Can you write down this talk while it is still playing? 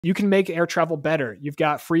You can make air travel better. You've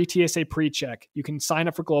got free TSA PreCheck. You can sign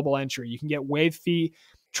up for global entry. You can get waived fee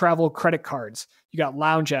travel credit cards. You got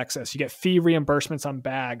lounge access. You get fee reimbursements on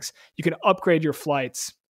bags. You can upgrade your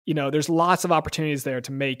flights. There's lots of opportunities there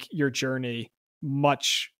to make your journey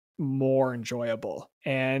much more enjoyable.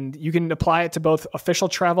 And you can apply it to both official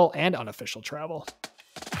travel and unofficial travel.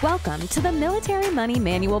 Welcome to the Military Money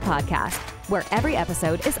Manual podcast, where every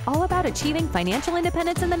episode is all about achieving financial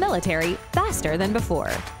independence in the military faster than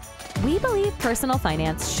before. We believe personal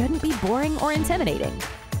finance shouldn't be boring or intimidating.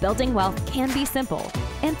 Building wealth can be simple,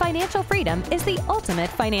 and financial freedom is the ultimate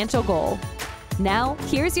financial goal. Now,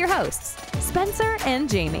 here's your hosts, Spencer and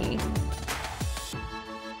Jamie.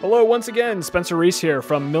 Hello, once again, Spencer Reese here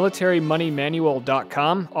from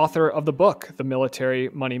militarymoneymanual.com, author of the book, The Military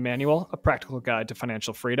Money Manual, A Practical Guide to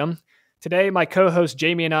Financial Freedom. Today, my co-host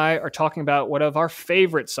Jamie and I are talking about one of our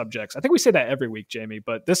favorite subjects. I think we say that every week, Jamie,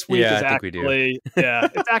 but this week is actually,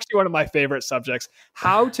 it's actually one of my favorite subjects,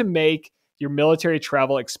 how to make your military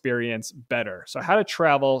travel experience better. So how to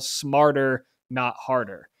travel smarter, not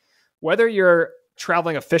harder. Whether you're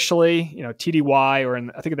traveling officially, TDY, or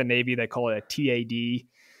I think in the Navy, they call it a TAD,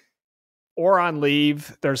 or on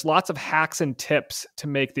leave, there's lots of hacks and tips to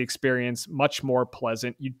make the experience much more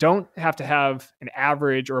pleasant. You don't have to have an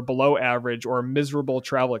average or a below average or a miserable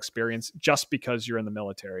travel experience just because you're in the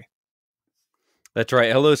military. That's right.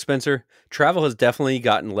 Hello, Spencer. Travel has definitely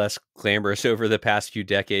gotten less glamorous over the past few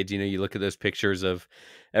decades. You look at those pictures of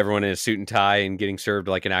everyone in a suit and tie and getting served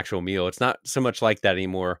like an actual meal. It's not so much like that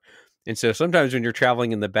anymore. And so sometimes when you're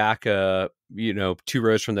traveling in the back, 2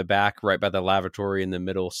 rows from the back, right by the lavatory in the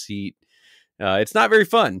middle seat, it's not very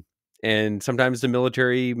fun. And sometimes the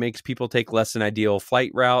military makes people take less than ideal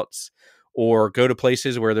flight routes or go to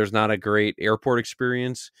places where there's not a great airport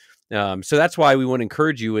experience. So that's why we want to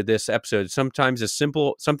encourage you with this episode. Something as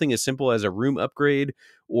simple as a room upgrade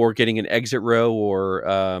or getting an exit row or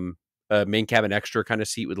a main cabin extra kind of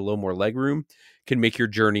seat with a little more leg room can make your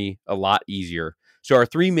journey a lot easier. So our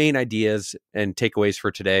 3 main ideas and takeaways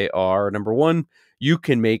for today are, number 1, you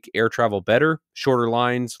can make air travel better, shorter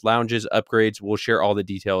lines, lounges, upgrades. We'll share all the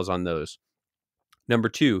details on those. Number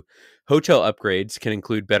 2, hotel upgrades can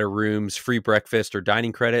include better rooms, free breakfast or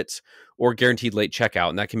dining credits, or guaranteed late checkout,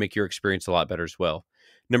 and that can make your experience a lot better as well.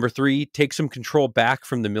 Number 3, take some control back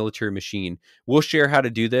from the military machine. We'll share how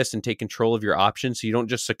to do this and take control of your options so you don't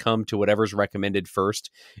just succumb to whatever's recommended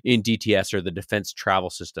first in DTS or the Defense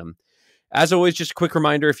Travel System. As always, just a quick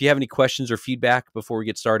reminder, if you have any questions or feedback before we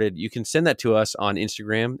get started, you can send that to us on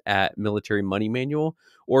Instagram at Military Money Manual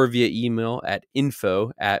or via email at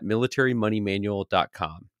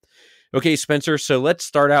info@militarymoneymanual.com. Okay, Spencer, so let's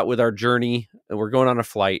start out with our journey. We're going on a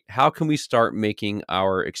flight. How can we start making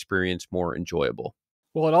our experience more enjoyable?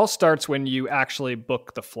 Well, it all starts when you actually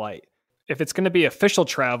book the flight. If it's going to be official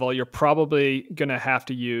travel, you're probably going to have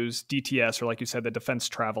to use DTS, or like you said, the Defense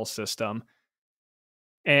Travel System.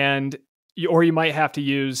 Or you might have to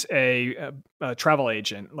use a travel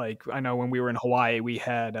agent. Like I know when we were in Hawaii, we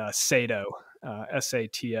had SATO,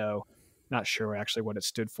 SATO. Not sure actually what it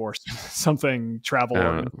stood for, something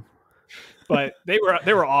travel. But they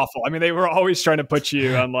were awful. I mean, they were always trying to put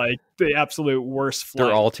you on like the absolute worst flight.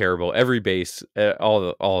 They're all terrible. Every base,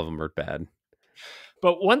 all of them are bad.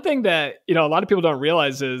 But one thing that a lot of people don't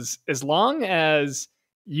realize is as long as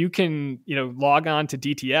you can log on to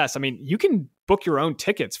DTS, I mean, you can book your own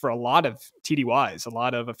tickets for a lot of TDYs, a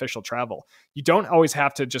lot of official travel. You don't always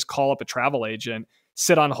have to just call up a travel agent,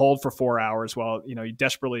 sit on hold for 4 hours while you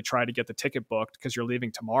desperately try to get the ticket booked because you're leaving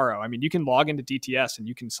tomorrow. I mean, you can log into DTS and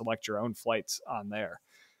you can select your own flights on there.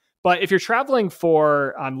 But if you're traveling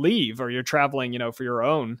on leave, or you're traveling for your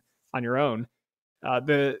own on your own,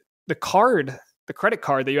 the credit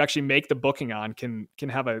card that you actually make the booking on can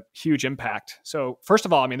have a huge impact. So first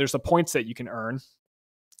of all, I mean, there's the points that you can earn.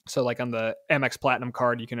 So like on the Amex Platinum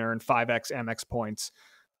card, you can earn 5x Amex points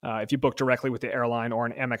if you book directly with the airline or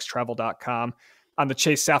on AmexTravel.com. On the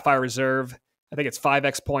Chase Sapphire Reserve, I think it's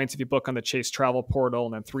 5x points if you book on the Chase Travel Portal,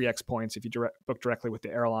 and then 3x points if you book directly with the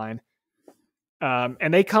airline.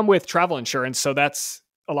 And they come with travel insurance. So that's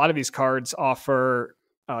a lot of these cards offer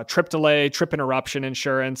trip delay, trip interruption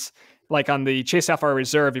insurance. Like on the Chase Sapphire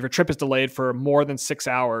Reserve, if your trip is delayed for more than 6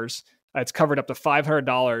 hours, it's covered up to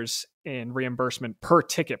 $500 in reimbursement per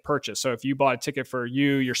ticket purchase. So if you bought a ticket for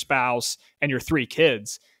you, your spouse, and your 3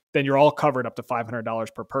 kids, then you're all covered up to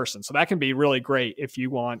 $500 per person. So that can be really great if you're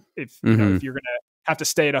going to have to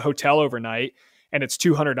stay at a hotel overnight and it's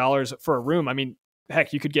 $200 for a room. I mean,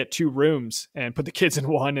 heck, you could get 2 rooms and put the kids in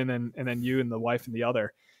one, and then you and the wife in the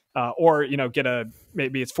other. Or get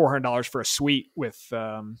maybe it's $400 for a suite with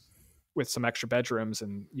with some extra bedrooms,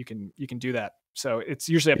 and you can do that. So it's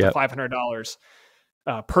usually up to Yep. $500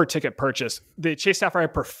 per ticket purchase. The Chase Sapphire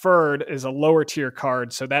Preferred is a lower tier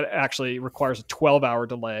card, so that actually requires a 12-hour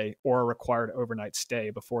delay or a required overnight stay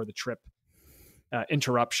before the trip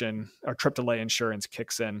interruption or trip delay insurance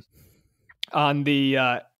kicks in. On the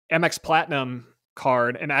Amex Platinum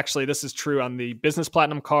card, and actually this is true on the Business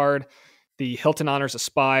Platinum card, the Hilton Honors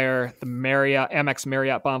Aspire, the Amex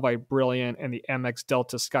Marriott Bonvoy Brilliant, and the Amex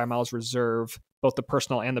Delta Sky Miles Reserve, both the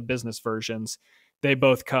personal and the business versions, they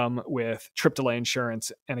both come with trip delay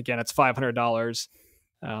insurance. And again, it's $500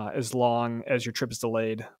 as long as your trip is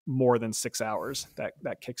delayed more than 6 hours.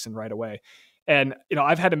 That kicks in right away. And,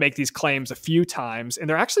 I've had to make these claims a few times, and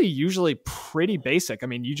they're actually usually pretty basic. I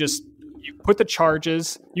mean, you put the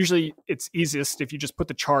charges. Usually it's easiest if you just put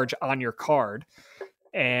the charge on your card.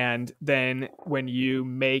 And then when you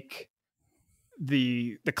make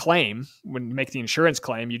the claim, when you make the insurance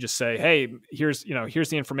claim, you just say, hey, here's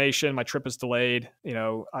the information. My trip is delayed. It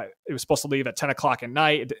was supposed to leave at 10 o'clock at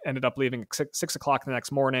night. It ended up leaving at 6 o'clock the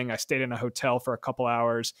next morning. I stayed in a hotel for a couple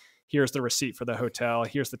hours. Here's the receipt for the hotel.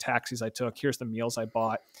 Here's the taxis I took. Here's the meals I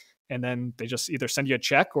bought. And then they just either send you a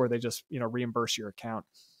check or they just, reimburse your account.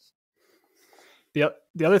 The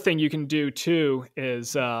other thing you can do too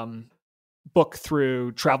is book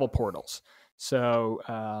through travel portals. So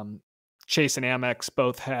Chase and Amex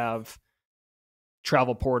both have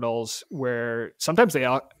travel portals where sometimes they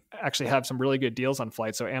actually have some really good deals on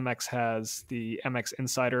flights. So Amex has the Amex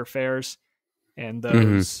Insider fares, and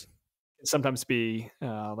those can sometimes be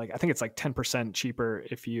I think it's like 10% cheaper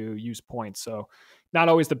if you use points. So not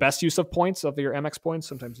always the best use of points, of your Amex points.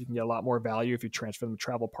 Sometimes you can get a lot more value if you transfer them to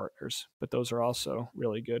travel partners, but those are also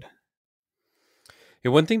really good.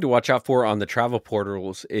 Yeah, one thing to watch out for on the travel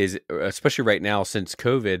portals is, especially right now since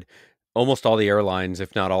COVID, almost all the airlines,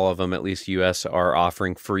 if not all of them, at least US, are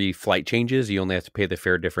offering free flight changes. You only have to pay the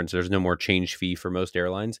fare difference. There's no more change fee for most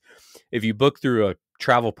airlines. If you book through a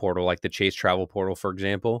travel portal, like the Chase travel portal, for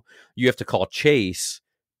example, you have to call Chase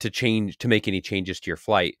to make any changes to your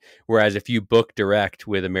flight. Whereas if you book direct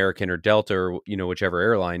with American or Delta or, whichever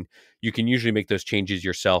airline, you can usually make those changes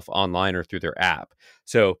yourself online or through their app.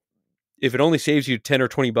 So if it only saves you 10 or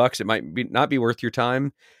 20 bucks, it might not be worth your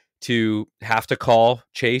time to have to call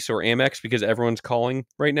Chase or Amex, because everyone's calling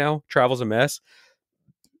right now. Travel's a mess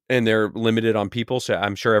and they're limited on people. So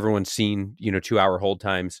I'm sure everyone's seen, 2-hour hold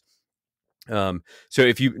times. So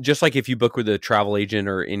if you book with a travel agent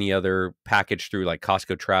or any other package through like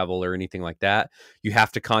Costco Travel or anything like that, you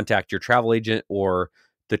have to contact your travel agent or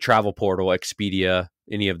the travel portal, Expedia,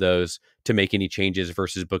 any of those, to make any changes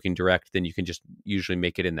versus booking direct. Then you can just usually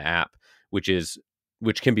make it in the app, which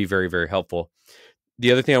can be very, very helpful.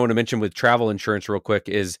 The other thing I want to mention with travel insurance real quick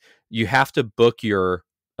is you have to book your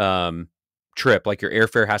trip. Like your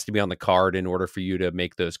airfare has to be on the card in order for you to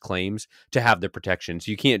make those claims to have the protection. So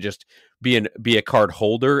you can't just be a card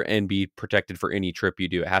holder and be protected for any trip you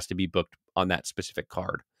do. It has to be booked on that specific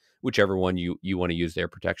card, whichever one you want to use their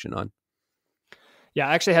protection on. Yeah,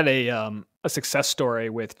 I actually had a success story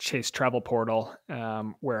with Chase Travel Portal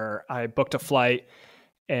where I booked a flight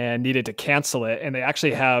and needed to cancel it. And they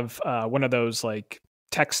actually have one of those like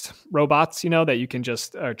text robots, that you can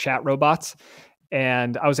just chat robots.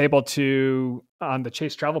 And I was able to, on the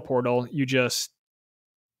Chase Travel Portal, you just,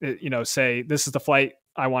 say, this is the flight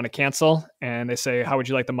I want to cancel. And they say, how would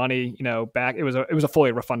you like the money, back? It was a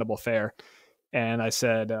fully refundable fare. And I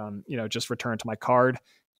said, just return to my card.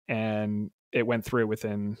 And it went through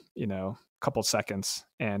within, a couple seconds.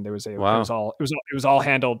 And it was all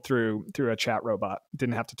handled through a chat robot.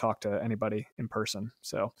 Didn't have to talk to anybody in person.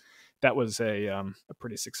 So that was a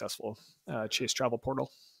pretty successful Chase Travel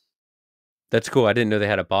Portal. That's cool. I didn't know they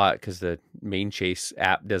had a bot because the main Chase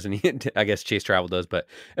app doesn't. I guess Chase Travel does. But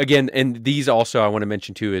again, and these also I want to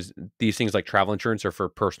mention too is these things like travel insurance are for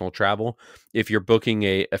personal travel. If you're booking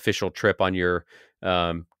a official trip on your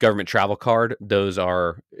government travel card, those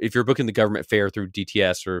are, if you're booking the government fare through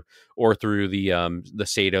DTS or through the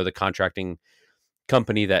SATO, the contracting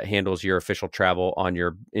company that handles your official travel on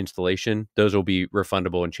your installation, those will be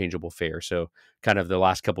refundable and changeable fare. So kind of the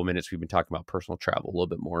last couple minutes we've been talking about personal travel a little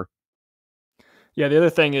bit more. Yeah, the other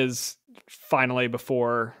thing is, finally,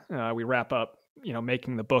 before we wrap up,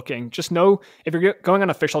 making the booking, just know if you're going on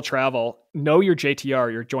official travel, know your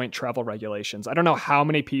JTR, your joint travel regulations. I don't know how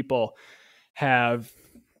many people have,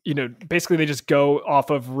 basically they just go off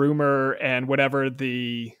of rumor and whatever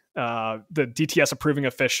the DTS approving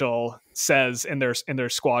official says in their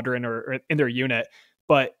squadron or in their unit.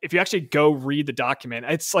 But if you actually go read the document,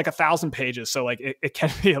 it's like 1,000 pages. So like it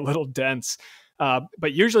can be a little dense.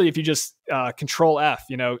 But usually if you just control F,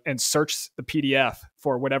 and search the PDF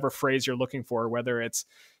for whatever phrase you're looking for, whether it's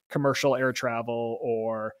commercial air travel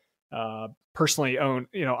or personally owned,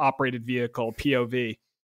 operated vehicle, POV,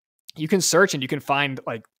 you can search and you can find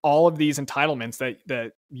like all of these entitlements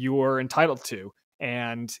that you are entitled to.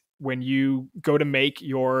 And when you go to make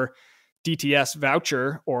your DTS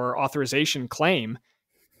voucher or authorization claim,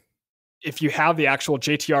 if you have the actual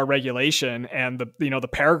JTR regulation and the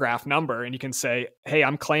paragraph number, and you can say, hey,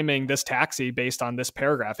 I'm claiming this taxi based on this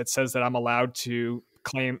paragraph. It says that I'm allowed to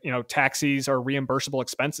claim, taxis are reimbursable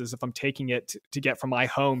expenses if I'm taking it to get from my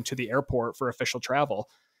home to the airport for official travel.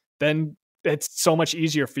 Then it's so much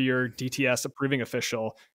easier for your DTS approving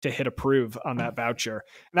official to hit approve on that voucher.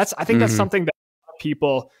 And I think that's something that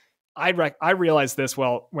people, I realized this,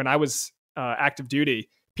 when I was active duty,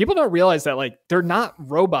 people don't realize that like they're not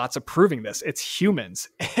robots approving this. It's humans.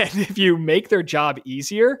 And if you make their job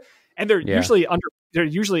easier, and they're usually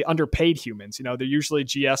underpaid humans, they're usually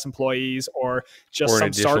GS employees or just an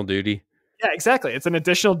additional duty. Yeah, exactly. It's an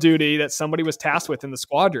additional duty that somebody was tasked with in the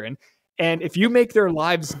squadron. And if you make their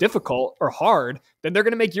lives difficult or hard, then they're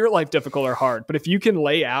going to make your life difficult or hard. But if you can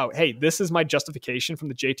lay out, hey, this is my justification from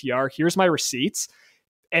the JTR, here's my receipts,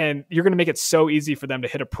 and you're going to make it so easy for them to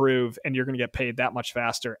hit approve, and you're going to get paid that much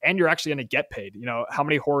faster. And you're actually going to get paid. How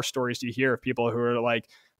many horror stories do you hear of people who are like,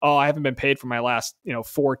 oh, I haven't been paid for my last,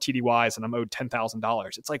 4 TDYs and I'm owed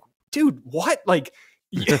 $10,000. It's like, dude, what? Like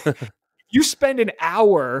you spend an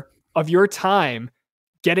hour of your time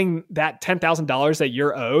getting that $10,000 that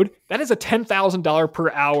you're owed. That is a $10,000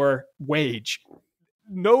 per hour wage.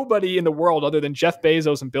 Nobody in the world other than Jeff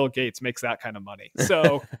Bezos and Bill Gates makes that kind of money.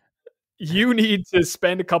 So you need to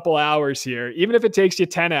spend a couple hours here, even if it takes you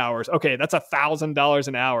 10 hours. Okay, that's $1,000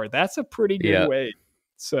 an hour. That's a pretty good wage.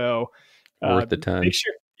 So worth the time.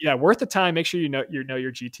 Worth the time. Make sure you know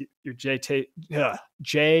your JTR,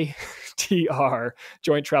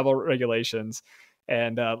 Joint Travel Regulations,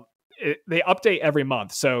 and they update every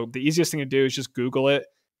month. So the easiest thing to do is just Google it,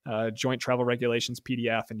 Joint Travel Regulations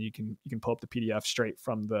PDF, and you can pull up the PDF straight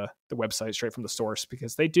from the website, straight from the source,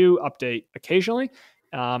 because they do update occasionally.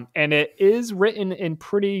 And it is written in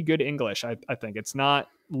pretty good English. I think it's not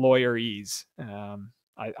lawyerese.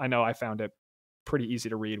 I know I found it pretty easy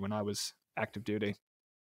to read when I was active duty.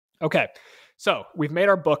 Okay, so we've made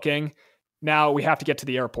our booking. Now we have to get to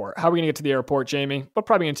the airport. How are we going to get to the airport, Jamie? We're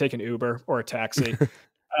probably going to take an Uber or a taxi.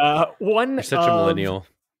 You're such a millennial.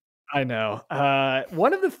 I know.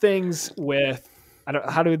 One of the things with,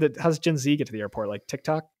 how's Gen Z get to the airport? Like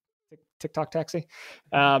TikTok taxi.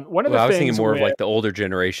 I was thinking more of like the older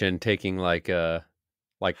generation taking like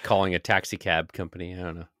calling a taxi cab company. I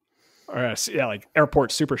don't know. Or like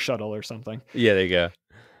airport super shuttle or something. Yeah, there you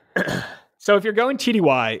go. So if you're going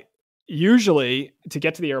TDY, usually to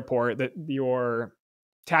get to the airport, that your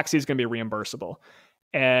taxi is going to be reimbursable.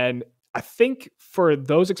 And I think for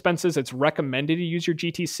those expenses, it's recommended to use your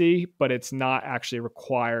GTC, but it's not actually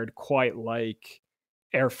required, quite like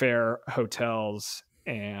airfare, hotels,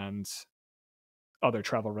 and other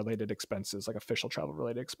travel-related expenses, like official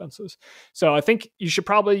travel-related expenses. So I think you should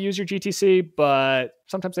probably use your GTC, but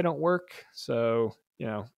sometimes they don't work. So,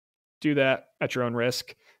 do that at your own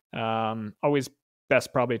risk. Always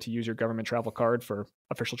best probably to use your government travel card for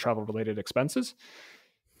official travel-related expenses.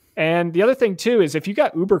 And the other thing too is if you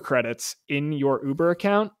got Uber credits in your Uber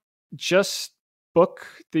account, just book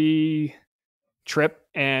the trip.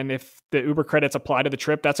 And if the Uber credits apply to the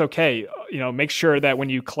trip, that's okay. Make sure that when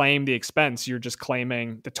you claim the expense, you're just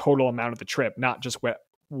claiming the total amount of the trip, not just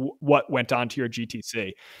what went on to your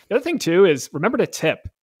GTC. The other thing too is remember to tip.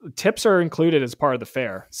 Tips are included as part of the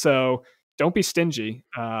fare. So don't be stingy.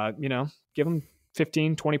 Give them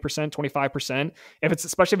 15, 20%, 25%.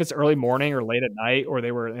 Especially if it's early morning or late at night, or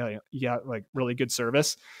they were, you got like really good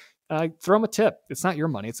service, throw them a tip. It's not your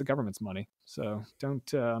money. It's the government's money. So don't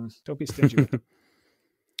be stingy with it.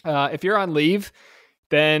 If you're on leave,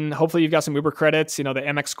 then hopefully you've got some Uber credits. The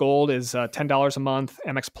Amex Gold is $10 a month.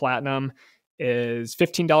 Amex Platinum is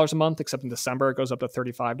 $15 a month, except in December it goes up to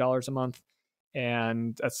 $35 a month.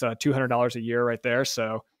 And that's $200 a year right there.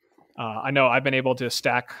 So I know I've been able to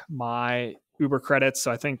stack my Uber credits.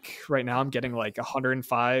 So I think right now I'm getting like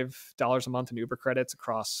 $105 a month in Uber credits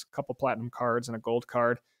across a couple platinum cards and a gold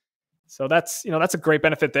card. So that's a great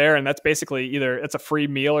benefit there. And that's basically either it's a free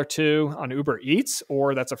meal or two on Uber Eats,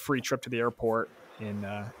 or that's a free trip to the airport in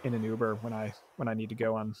an Uber when I need to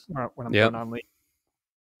go on, when I'm going on leave.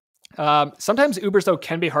 Sometimes Ubers though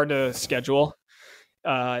can be hard to schedule,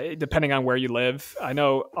 depending on where you live. I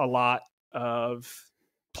know a lot of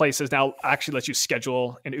places now actually let you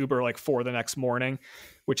schedule an Uber like for the next morning,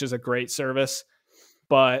 which is a great service.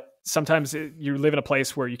 but sometimes you live in a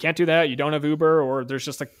place where you can't do that. You don't have Uber, or there's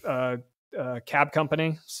just a cab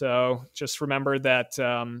company. So just remember that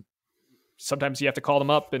sometimes you have to call them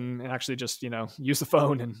up and actually just, use the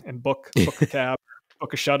phone and book a cab,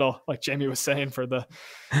 book a shuttle, like Jamie was saying, for the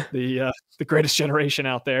greatest generation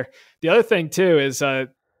out there. The other thing too is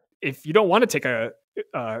if you don't want to take a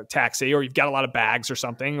taxi, or you've got a lot of bags or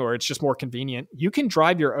something, or it's just more convenient, you can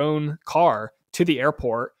drive your own car to the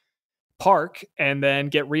airport, park, and then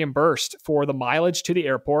get reimbursed for the mileage to the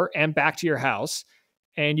airport and back to your house.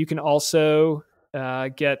 And you can also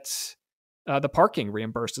get the parking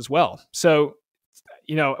reimbursed as well. So,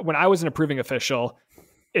 when I was an approving official,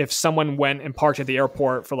 if someone went and parked at the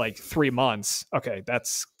airport for like 3 months, okay,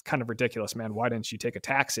 that's kind of ridiculous, man. Why didn't you take a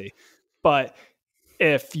taxi? But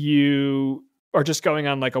if you are just going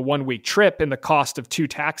on like a 1-week trip, and the cost of 2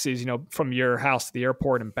 taxis, from your house to the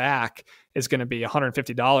airport and back is going to be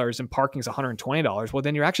 $150 and parking is $120. Well,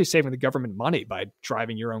 then you're actually saving the government money by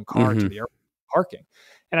driving your own car to the airport parking.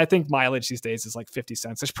 And I think mileage these days is like 50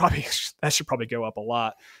 cents. That should probably go up a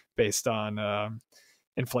lot based on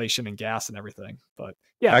inflation and gas and everything. But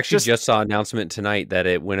yeah, I actually just saw an announcement tonight that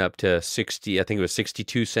it went up to 60. I think it was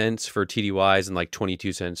 62 cents for TDYs and like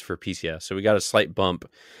 22 cents for PCS. So we got a slight bump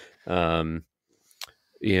in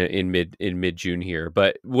mid June here.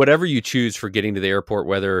 But whatever you choose for getting to the airport,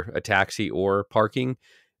 whether a taxi or parking,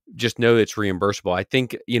 just know it's reimbursable. I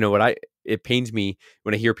think, it pains me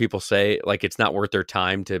when I hear people say like it's not worth their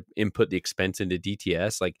time to input the expense into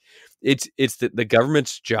DTS. Like it's the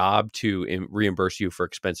government's job to reimburse you for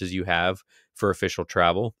expenses you have for official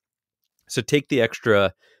travel. So take the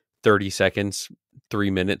extra 30 seconds,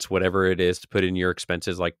 3 minutes, whatever it is, to put in your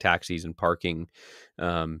expenses like taxis and parking,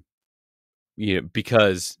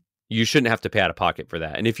 because you shouldn't have to pay out of pocket for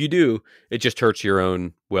that. And if you do, it just hurts your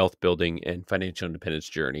own wealth building and financial independence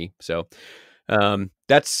journey. So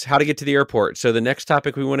that's how to get to the airport. So the next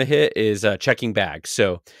topic we want to hit is checking bags.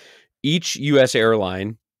 So each U.S.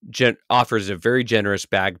 airline offers a very generous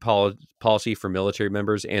bag policy for military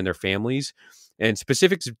members and their families. And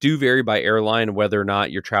specifics do vary by airline, whether or not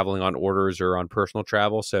you're traveling on orders or on personal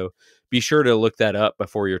travel. So be sure to look that up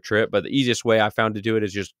before your trip. But the easiest way I found to do it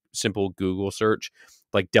is just simple Google search,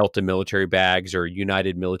 like Delta military bags or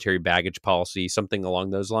United military baggage policy, something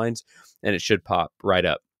along those lines, and it should pop right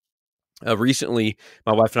up. Recently,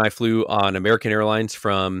 my wife and I flew on American Airlines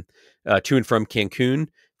from to and from Cancun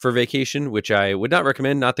for vacation, which I would not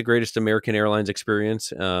recommend. Not the greatest American Airlines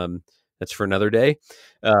experience. That's for another day.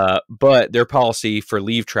 But their policy for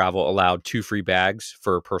leave travel allowed 2 free bags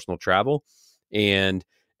for personal travel. And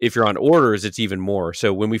if you're on orders, it's even more.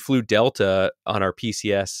 So when we flew Delta on our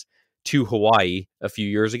PCS to Hawaii a few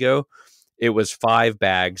years ago, it was 5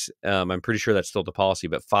 bags. I'm pretty sure that's still the policy,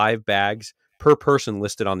 but 5 bags per person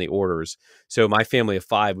listed on the orders. So my family of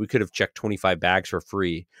 5, we could have checked 25 bags for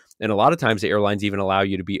free. And a lot of times the airlines even allow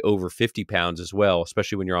you to be over 50 pounds as well,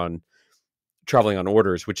 especially when you're traveling on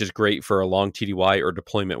orders, which is great for a long TDY or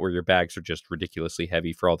deployment where your bags are just ridiculously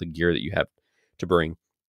heavy for all the gear that you have to bring.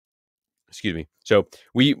 Excuse me. So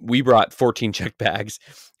we brought 14 checked bags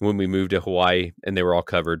when we moved to Hawaii, and they were all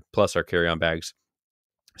covered, plus our carry-on bags.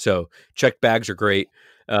 So checked bags are great.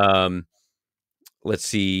 Let's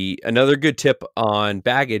see. Another good tip on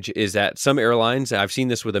baggage is that some airlines, I've seen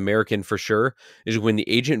this with American for sure, is when the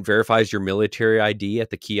agent verifies your military ID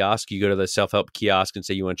at the kiosk, you go to the self-help kiosk and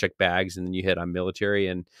say you want to check bags, and then you hit I'm military,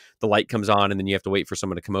 and the light comes on, and then you have to wait for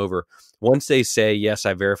someone to come over. Once they say, yes,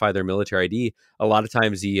 I verify their military ID, a lot of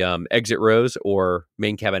times the exit rows or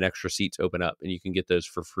main cabin extra seats open up, and you can get those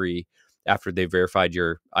for free after they've verified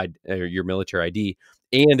your military ID.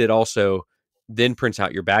 And it also then prints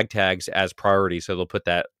out your bag tags as priority. So they'll put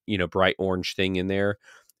that, bright orange thing in there.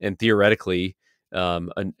 And theoretically,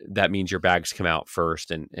 that means your bags come out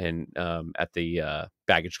first and at the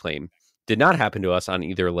baggage claim. Did not happen to us on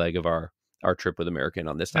either leg of our trip with American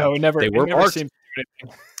on this time. No, never. They were marked.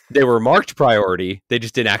 They were marked priority. They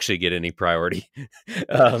just didn't actually get any priority.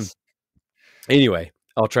 Anyway,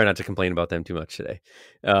 I'll try not to complain about them too much today.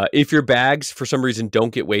 If your bags, for some reason,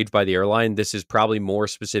 don't get waived by the airline, this is probably more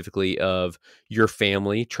specifically of your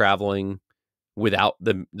family traveling without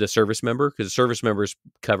the service member, because the service member is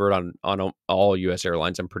covered on all U.S.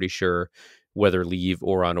 airlines, I'm pretty sure, whether leave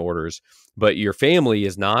or on orders. But your family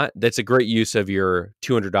is not. That's a great use of your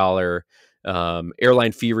 $200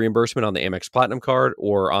 airline fee reimbursement on the Amex Platinum card,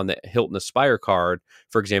 or on the Hilton Aspire card.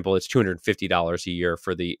 For example, it's $250 a year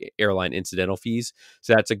for the airline incidental fees.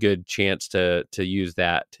 So that's a good chance to use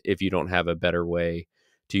that if you don't have a better way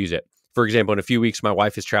to use it. For example, in a few weeks, my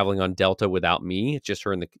wife is traveling on Delta without me. It's just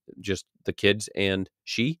her and the kids and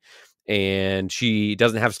she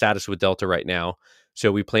doesn't have status with Delta right now.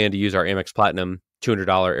 So we plan to use our Amex Platinum $200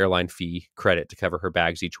 airline fee credit to cover her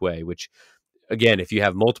bags each way, which again, if you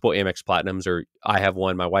have multiple Amex Platinums, or I have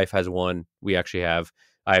one, my wife has one,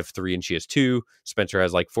 I have 3 and she has 2. Spencer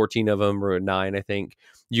has like 14 of them or 9, I think.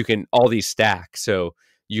 You can all these stack. So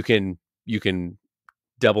you can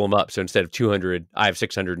double them up. So instead of 200, I have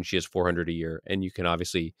 600 and she has 400 a year. And you can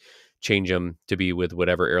obviously change them to be with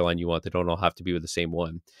whatever airline you want. They don't all have to be with the same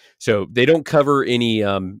one. So they don't cover any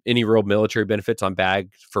real military benefits on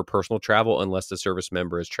bags for personal travel unless the service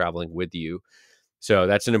member is traveling with you. So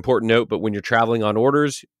that's an important note. But when you're traveling on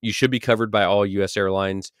orders, you should be covered by all U.S.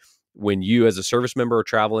 airlines. When you as a service member are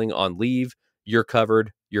traveling on leave, you're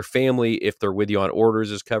covered. Your family, if they're with you on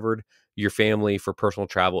orders, is covered. Your family for personal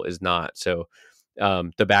travel is not. So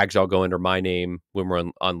the bags all go under my name when we're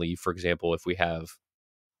on leave, for example, if we have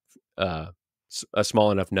a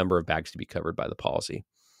small enough number of bags to be covered by the policy.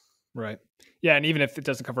 Right. Yeah. And even if it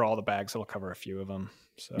doesn't cover all the bags, it'll cover a few of them.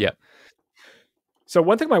 So yeah. So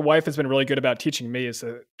one thing my wife has been really good about teaching me is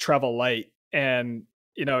to travel light. And,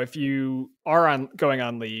 if you are going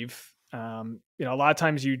on leave, a lot of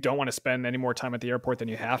times you don't want to spend any more time at the airport than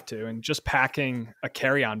you have to. And just packing a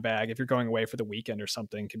carry-on bag, if you're going away for the weekend or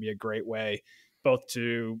something, can be a great way both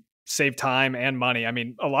to save time and money. I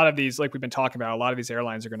mean, a lot of these, like we've been talking about, a lot of these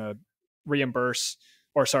airlines are going to reimburse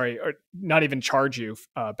or not even charge you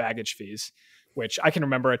baggage fees, which I can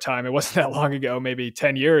remember a time, it wasn't that long ago, maybe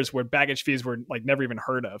 10 years, where baggage fees were like never even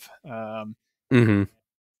heard of.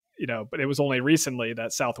 But it was only recently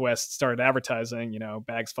that Southwest started advertising,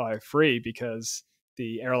 bags fly free, because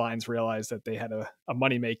the airlines realized that they had a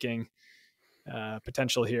money-making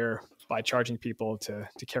potential here by charging people to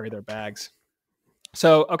carry their bags.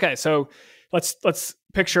 So, okay. So let's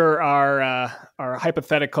picture our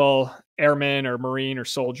hypothetical airman or Marine or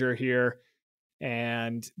soldier here.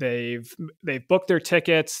 And they've booked their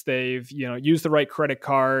tickets. They've, used the right credit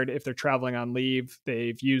card. If they're traveling on leave,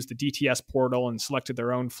 they've used the DTS portal and selected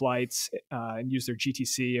their own flights and used their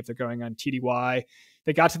GTC if they're going on TDY.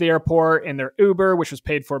 They got to the airport in their Uber, which was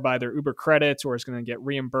paid for by their Uber credits, or is going to get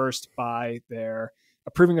reimbursed by their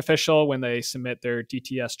approving official when they submit their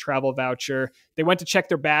DTS travel voucher. They went to check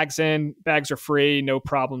their bags in. Bags are free, no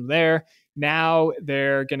problem there. Now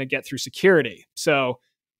they're going to get through security. So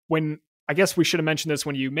I guess we should have mentioned this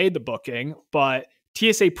when you made the booking, but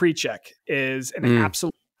TSA PreCheck is an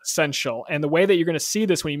absolute essential. And the way that you're going to see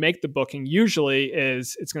this when you make the booking usually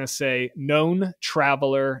is it's going to say known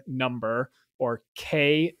traveler number, or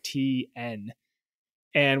KTN.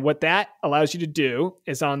 And what that allows you to do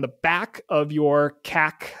is on the back of your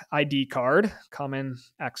CAC ID card, Common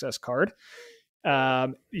Access Card,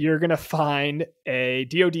 you're going to find a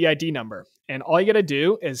DoD ID number. And all you got to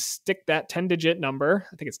do is stick that 10-digit number,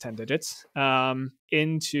 I think it's 10 digits,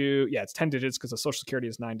 it's 10 digits because the Social Security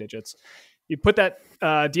is 9 digits. You put that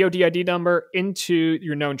DoD ID number into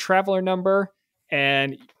your known traveler number,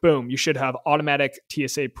 and boom, you should have automatic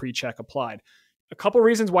TSA PreCheck applied. A couple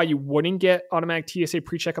reasons why you wouldn't get automatic TSA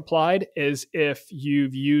PreCheck applied is if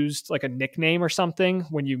you've used like a nickname or something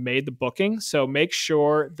when you made the booking. So make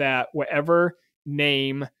sure that whatever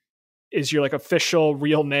name is your like official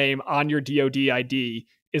real name on your DoD ID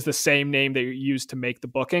is the same name that you use to make the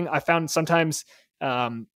booking. I found sometimes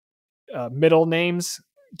middle names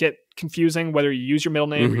get confusing, whether you use your middle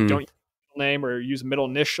name or you don't use your middle name, or use a middle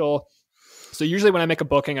initial. So usually when I make a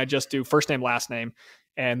booking, I just do first name, last name.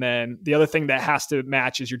 And then the other thing that has to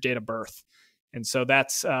match is your date of birth. And so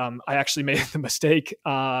that's, I actually made the mistake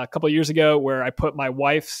a couple of years ago where I put my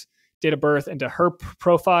wife's date of birth into her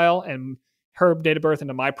profile and her date of birth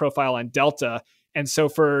into my profile on Delta. And so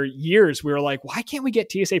for years we were like, why can't we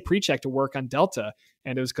get TSA PreCheck to work on Delta?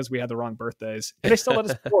 And it was because we had the wrong birthdays, and they still let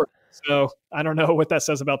us work. So I don't know what that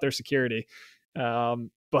says about their security.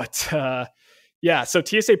 Yeah, so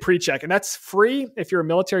TSA PreCheck, and that's free if you're a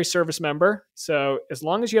military service member. So as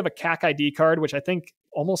long as you have a CAC ID card, which I think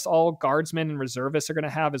almost all guardsmen and reservists are going to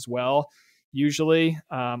have as well, usually.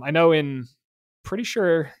 I know pretty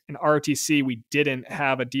sure in ROTC we didn't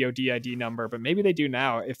have a DoD ID number, but maybe they do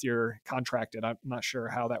now if you're contracted. I'm not sure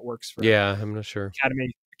how that works for I'm not sure.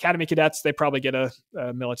 Academy cadets. They probably get a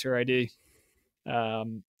military ID.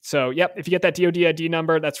 So, yep, if you get that DoD ID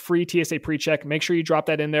number, that's free TSA PreCheck. Make sure you drop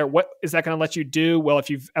that in there. What is that going to let you do? Well, if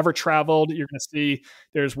you've ever traveled, you're going to see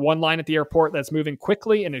there's one line at the airport that's moving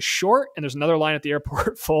quickly and is short, and there's another line at the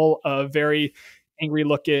airport full of very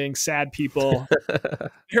angry-looking, sad people.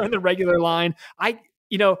 They're in the regular line.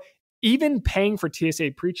 Even paying for TSA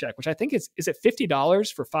PreCheck, which I think is it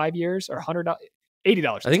 $50 for 5 years or $100,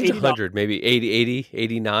 $80? I think it's $100, maybe 80,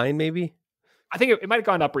 89, maybe. I think it might have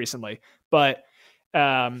gone up recently, but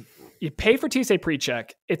You pay for TSA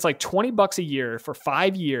PreCheck. It's like $20 a year for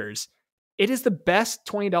 5 years. It is the best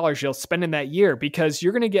 $20 you'll spend in that year because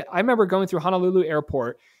you're going to get, I remember going through Honolulu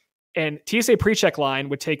airport and TSA PreCheck line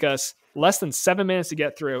would take us less than 7 minutes to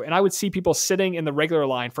get through. And I would see people sitting in the regular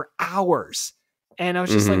line for hours. And I was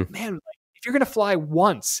just like, man, if you're going to fly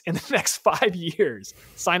once in the next 5 years,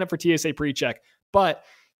 sign up for TSA PreCheck. But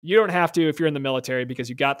you don't have to if you're in the military because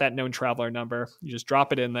you got that known traveler number. You just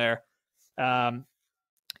drop it in there.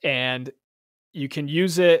 And you can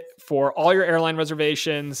use it for all your airline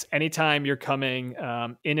reservations anytime you're coming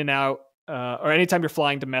in and out, or anytime you're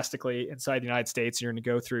flying domestically inside the United States. You're going to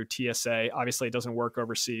go through TSA. Obviously, it doesn't work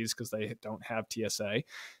overseas because they don't have TSA.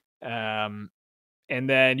 And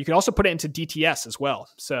then you can also put it into DTS as well.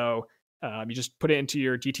 So you just put it into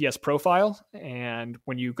your DTS profile, and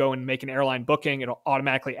when you go and make an airline booking, it'll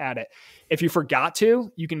automatically add it. If you forgot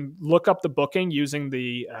to, you can look up the booking using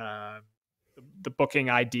the booking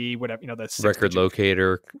ID, whatever, the record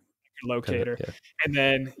locator. And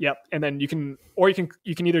then, and then you can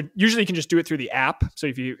either, usually you can just do it through the app. So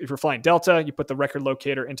if you're flying Delta, you put the record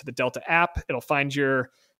locator into the Delta app, it'll find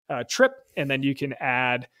your trip, and then you can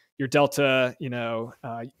add your Delta,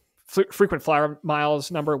 frequent flyer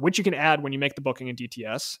miles number, which you can add when you make the booking in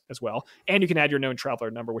DTS as well. And you can add your known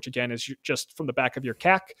traveler number, which again is just from the back of your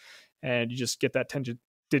CAC, and you just get that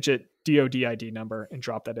 10-digit DOD ID number and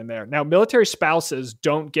drop that in there. Now, military spouses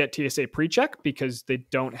don't get TSA PreCheck because they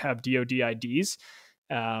don't have DOD IDs.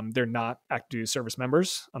 They're not active duty service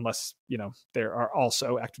members, unless, there are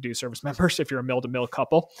also active duty service members if you're a mil-to-mil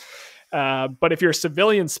couple. But if you're a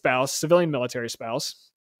civilian military spouse,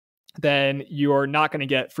 then you're not going to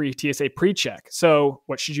get free TSA PreCheck. So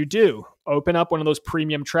what should you do? Open up one of those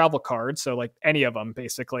premium travel cards. So like any of them,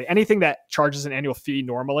 basically anything that charges an annual fee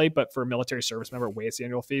normally, but for a military service member, waives the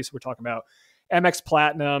annual fee. So we're talking about MX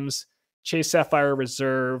Platinums, Chase Sapphire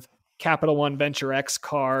Reserve, Capital One Venture X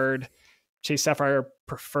card, Chase Sapphire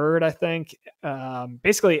Preferred, I think.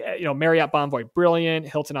 Basically, Marriott Bonvoy Brilliant,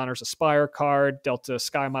 Hilton Honors Aspire card, Delta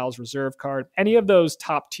Sky Miles Reserve card, any of those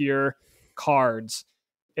top tier cards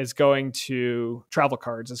travel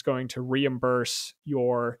cards is going to reimburse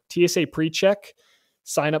your TSA PreCheck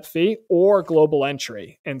sign up fee or global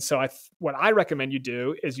entry. And so what I recommend you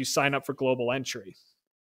do is you sign up for global entry.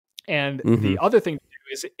 And the other thing to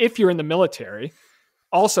do is if you're in the military,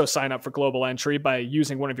 also sign up for global entry by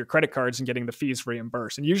using one of your credit cards and getting the fees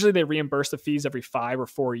reimbursed. And usually they reimburse the fees every 5 or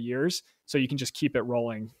 4 years. So you can just keep it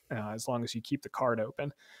rolling as long as you keep the card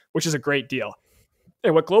open, which is a great deal.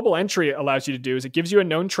 And what global entry allows you to do is it gives you a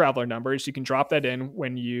known traveler number. So you can drop that in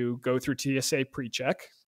when you go through TSA PreCheck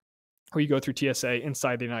or you go through TSA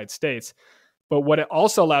inside the United States. But what it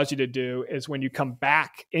also allows you to do is when you come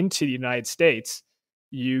back into the United States,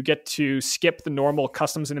 you get to skip the normal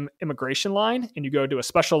customs and immigration line, and you go to a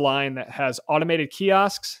special line that has automated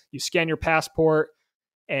kiosks. You scan your passport,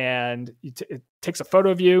 and it takes a photo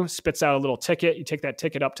of you, spits out a little ticket. You take that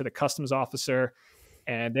ticket up to the customs officer,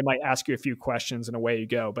 and they might ask you a few questions, and away you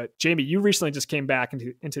go. But Jamie, you recently just came back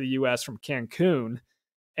into the U.S. from Cancun,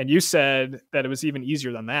 and you said that it was even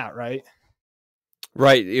easier than that, right?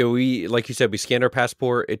 Right. We, like you said, we scanned our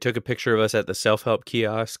passport. It took a picture of us at the self-help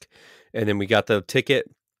kiosk, and then we got the ticket.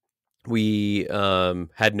 We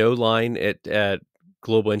had no line at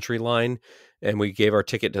global entry line, and we gave our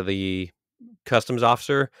ticket to the customs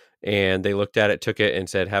officer, and they looked at it, took it, and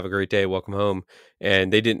said, "Have a great day, welcome home."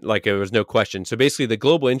 And they didn't, there was no question. So basically the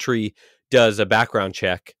global entry does a background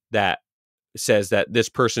check that says that this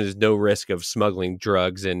person is no risk of smuggling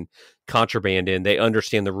drugs and contraband in. They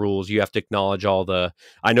understand the rules. You have to acknowledge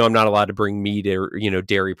I know I'm not allowed to bring meat or,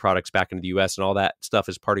 dairy products back into the US, and all that stuff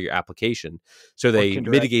is part of your application. So they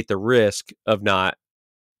mitigate the risk of not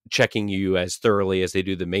checking you as thoroughly as they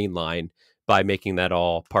do the main line by making that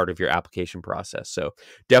all part of your application process. So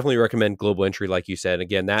definitely recommend global entry, like you said.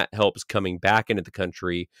 Again, that helps coming back into the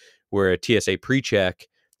country, where a TSA PreCheck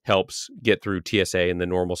helps get through TSA and the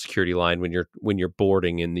normal security line when you're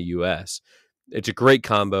boarding in the US. It's a great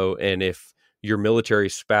combo. And if your military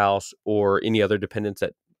spouse or any other dependents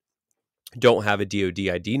that don't have a DOD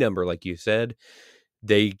ID number, like you said,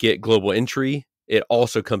 they get global entry. It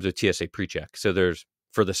also comes with TSA PreCheck. So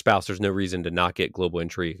for the spouse, there's no reason to not get global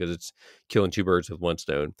entry because it's killing two birds with one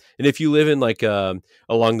stone. And if you live in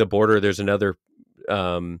along the border, there's another,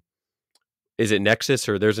 is it Nexus,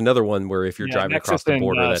 or there's another one where if you're driving Nexus across the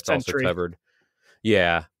border, that's Sentry. also covered.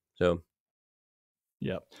 Yeah. So.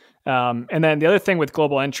 Yep. And then the other thing with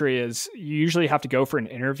global entry is you usually have to go for an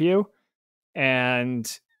interview.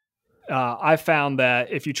 And I found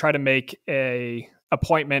that if you try to make a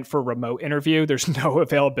appointment for a remote interview, there's no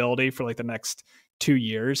availability for the next 2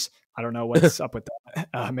 years. I don't know what's up with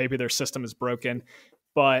that. Maybe their system is broken,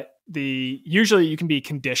 but usually you can be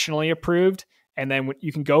conditionally approved, and then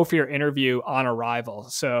you can go for your interview on arrival.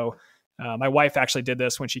 So my wife actually did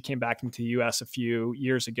this when she came back into the US a few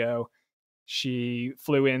years ago. She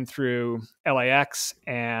flew in through LAX,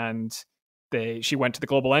 and she went to the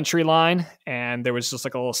global entry line, and there was just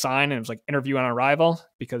like a little sign, and it was like interview on arrival,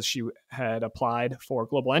 because she had applied for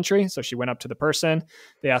global entry. So she went up to the person,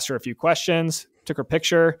 they asked her a few questions, took her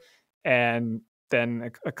picture, and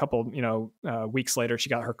then a couple, weeks later, she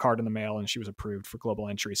got her card in the mail and she was approved for global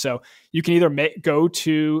entry. So you can either go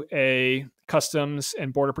to a Customs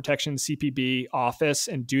and Border Protection CPB office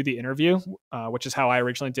and do the interview, which is how I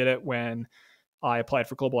originally did it when I applied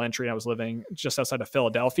for global entry and I was living just outside of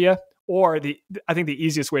Philadelphia. Or I think the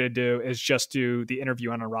easiest way to do is just do the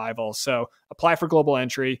interview on arrival. So apply for global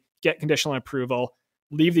entry, get conditional approval,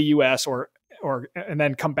 leave the US and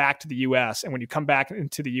then come back to the US. And when you come back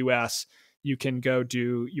into the US, you can go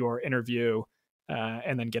do your interview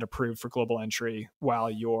and then get approved for global entry while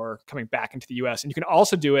you're coming back into the US. And you can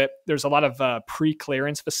also do it. There's a lot of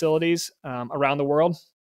pre-clearance facilities around the world.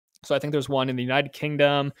 So I think there's one in the United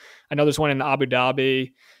Kingdom. I know there's one in Abu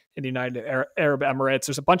Dhabi, in the United Arab Emirates.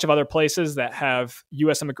 There's a bunch of other places that have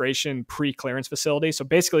US immigration pre-clearance facilities. So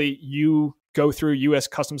basically you go through US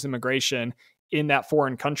Customs Immigration in that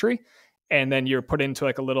foreign country, and then you're put into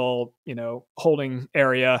like a little, holding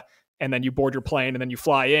area, and then you board your plane, and then you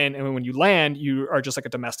fly in. And when you land, you are just like a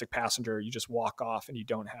domestic passenger. You just walk off and you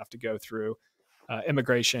don't have to go through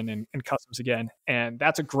immigration and customs again. And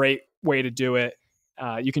that's a great way to do it.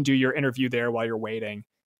 You can do your interview there while you're waiting,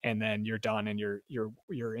 and then you're done and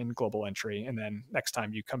you're in global entry. And then next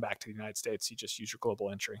time you come back to the United States, you just use your global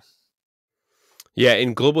entry. Yeah,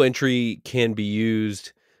 and global entry can be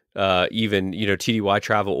used even, TDY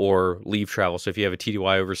travel or leave travel. So if you have a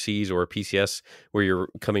TDY overseas or a PCS where you're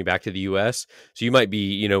coming back to the US, so you might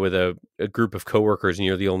be, with a group of coworkers and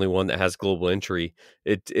you're the only one that has global entry.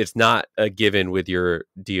 It's not a given with your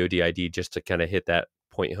DoD ID, just to kind of hit that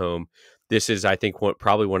point home. This is, I think,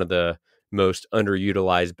 probably one of the most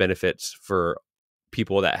underutilized benefits for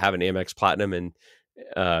people that have an Amex Platinum and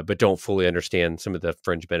but don't fully understand some of the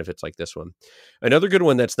fringe benefits like this one. Another good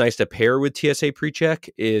one that's nice to pair with TSA PreCheck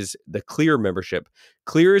is the Clear membership.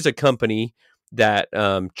 Clear is a company that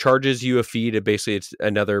charges you a fee to basically, it's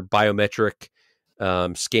another biometric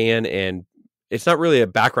scan, and it's not really a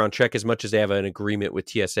background check as much as they have an agreement with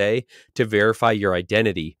TSA to verify your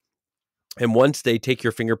identity. And once they take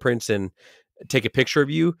your fingerprints and take a picture of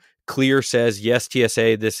you, Clear says, yes,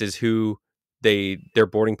 TSA, this is who their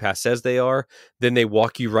boarding pass says they are. Then they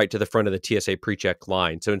walk you right to the front of the TSA PreCheck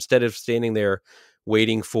line. So instead of standing there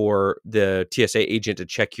waiting for the TSA agent to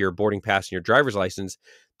check your boarding pass and your driver's license,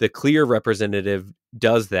 the Clear representative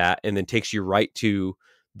does that and then takes you right to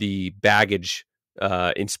the baggage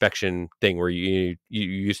inspection thing where you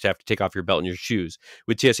used to have to take off your belt and your shoes.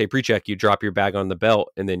 With TSA PreCheck, you drop your bag on the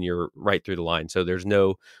belt and then you're right through the line. So there's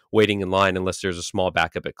no waiting in line unless there's a small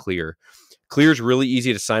backup at Clear. Clear is really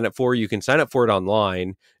easy to sign up for. You can sign up for it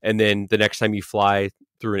online, and then the next time you fly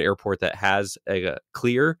through an airport that has a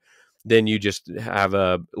Clear, then you just have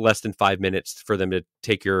less than 5 minutes for them to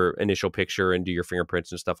take your initial picture and do your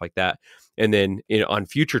fingerprints and stuff like that. And then on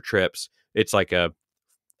future trips, it's like a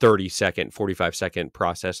 30-second, 45-second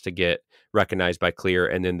process to get recognized by Clear,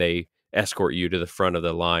 and then they escort you to the front of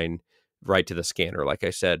the line, right to the scanner, like I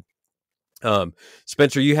said.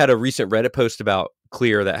 Spencer, you had a recent Reddit post about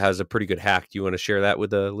Clear that has a pretty good hack. Do you want to share that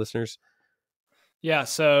with the listeners? Yeah,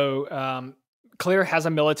 so Clear has a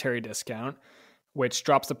military discount, which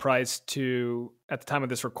drops the price to, at the time of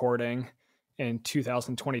this recording in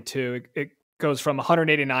 2022, it goes from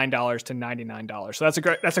 $189 to $99.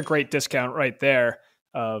 So that's a great discount right there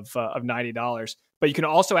of $90. But you can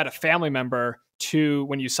also add a family member to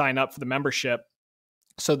when you sign up for the membership.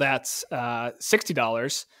 So that's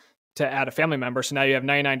 $60 to add a family member. So now you have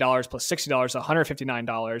 $99 plus $60,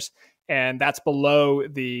 $159. And that's below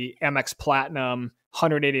the Amex Platinum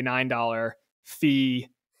 $189 fee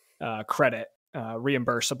credit,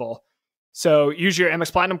 reimbursable. So use your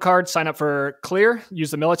Amex Platinum card, sign up for Clear,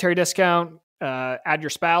 use the military discount, add your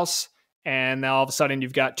spouse, and now all of a sudden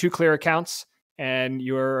you've got 2 Clear accounts and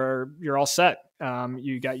you're all set.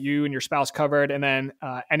 You got you and your spouse covered. And then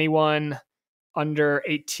anyone under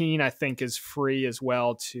 18, I think, is free as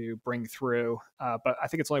well to bring through. But I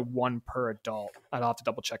think it's only 1 per adult. I'd have to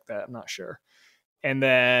double check that. I'm not sure. And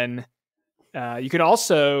then you can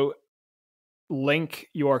also link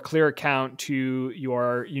your Clear account to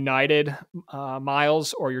your United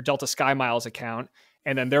Miles or your Delta Sky Miles account.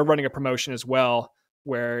 And then they're running a promotion as well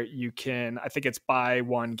where you can, I think it's buy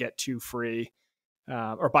 1, get 2 free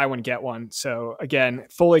or buy one, get one. So again,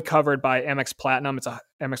 fully covered by Amex Platinum.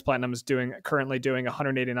 Amex Platinum is currently doing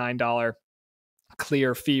 $189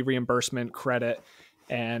 clear fee reimbursement credit.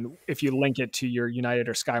 And if you link it to your United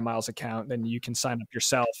or Sky Miles account, then you can sign up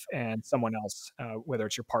yourself and someone else, whether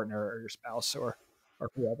it's your partner or your spouse or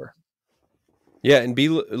whoever. Yeah, and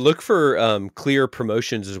look for clear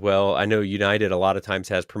promotions as well. I know United a lot of times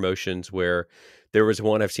has promotions where there was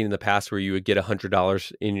one I've seen in the past where you would get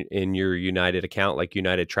 $100 in your United account, like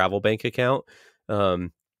United Travel Bank account,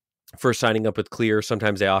 for signing up with Clear.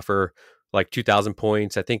 Sometimes they offer like 2,000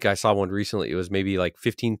 points. I think I saw one recently. It was maybe like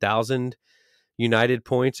 15,000 United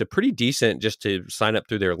points. A pretty decent just to sign up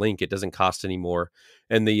through their link. It doesn't cost any more.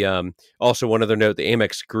 And the also one other note, the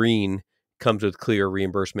Amex Green comes with Clear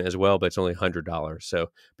reimbursement as well, but it's only $100. So,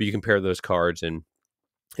 but you can pair those cards and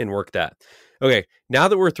work that. Okay, now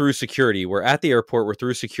that we're through security, we're at the airport, we're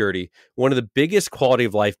through security. One of the biggest quality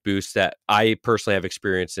of life boosts that I personally have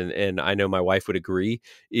experienced, and I know my wife would agree,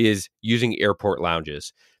 is using airport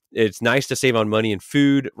lounges. It's nice to save on money and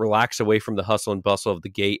food, relax away from the hustle and bustle of the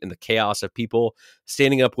gate and the chaos of people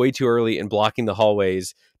standing up way too early and blocking the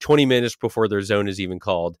hallways 20 minutes before their zone is even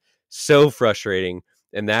called. So frustrating.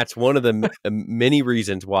 And that's one of the many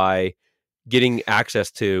reasons why getting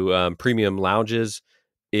access to premium lounges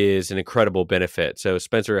is an incredible benefit. So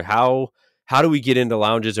Spencer, how do we get into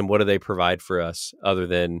lounges and what do they provide for us other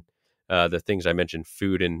than the things I mentioned,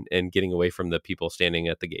 food and getting away from the people standing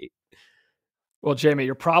at the gate? Well, Jamie,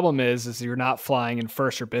 your problem is you're not flying in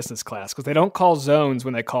first or business class, because they don't call zones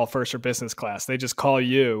when they call first or business class. They just call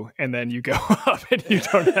you, and then you go up, and you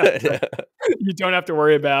don't have to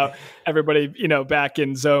worry about everybody, back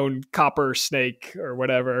in zone copper snake or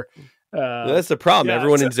whatever. That's the problem. Yeah,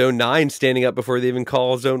 everyone in zone 9 standing up before they even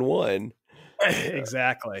call zone 1.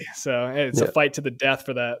 Exactly. So it's a fight to the death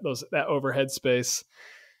for that overhead space.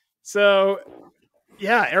 So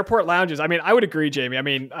yeah, airport lounges. I mean, I would agree, Jamie. I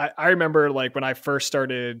mean, I remember like when I first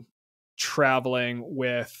started traveling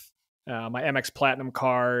with my Amex Platinum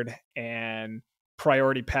card and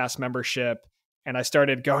Priority Pass membership, and I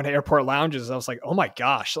started going to airport lounges. I was like, oh my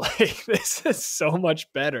gosh, like this is so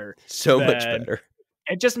much better. Much better.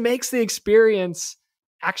 It just makes the experience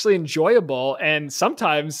actually enjoyable. And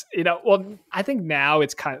sometimes, I think now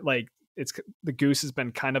it's kind of like the goose has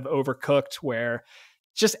been kind of overcooked, where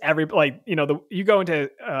just you go into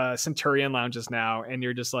Centurion lounges now and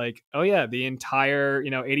you're just like, oh yeah, the entire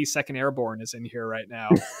 82nd Airborne is in here right now.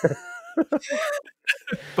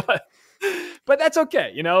 but that's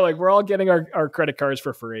okay, like we're all getting our credit cards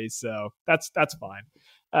for free, so that's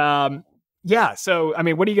fine. Yeah, so I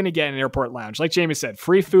mean, what are you going to get in an airport lounge? Like Jamie said,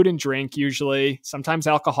 free food and drink usually, sometimes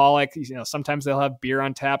alcoholic, sometimes they'll have beer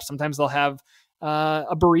on tap, sometimes they'll have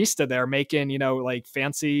a barista there making, like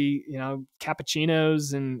fancy,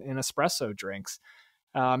 cappuccinos and espresso drinks.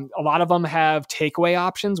 A lot of them have takeaway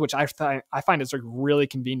options, which I find is like really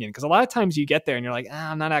convenient, because a lot of times you get there and you're like,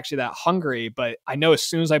 I'm not actually that hungry, but I know as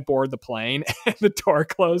soon as I board the plane and the door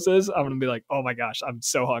closes, I'm going to be like, oh my gosh, I'm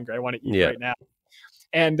so hungry. I want to eat right now.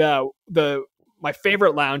 And my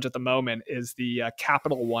favorite lounge at the moment is the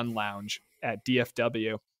Capital One Lounge at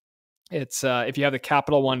DFW. It's if you have the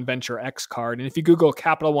Capital One Venture X card, and if you Google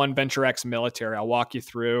Capital One Venture X Military, I'll walk you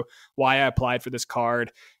through why I applied for this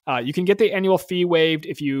card. You can get the annual fee waived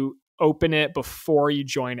if you open it before you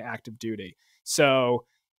join active duty. So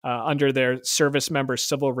under their Service Members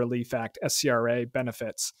Civil Relief Act, SCRA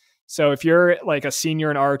benefits. So if you're like a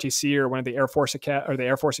senior in ROTC or one of the Air Force or the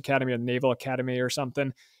Air Force Academy or the Naval Academy or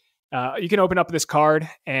something, you can open up this card,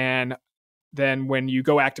 and then when you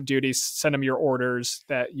go active duty, send them your orders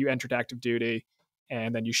that you entered active duty,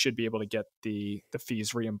 and then you should be able to get the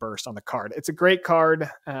fees reimbursed on the card. It's a great card,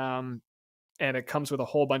 and it comes with a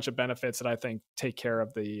whole bunch of benefits that I think take care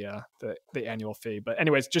of the annual fee. But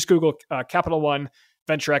anyways, just Google Capital One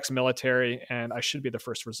Venture X Military, and I should be the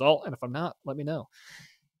first result. And if I'm not, let me know.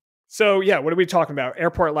 So yeah, what are we talking about?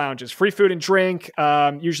 Airport lounges, free food and drink.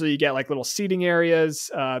 Usually you get like little seating areas.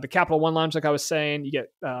 The Capital One Lounge, like I was saying, you get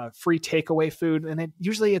free takeaway food. And then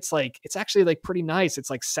usually it's actually like pretty nice. It's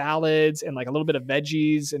like salads and like a little bit of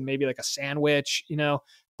veggies and maybe like a sandwich,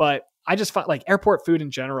 but I just find like airport food in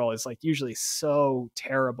general is like usually so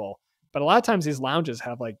terrible. But a lot of times these lounges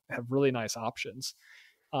have really nice options.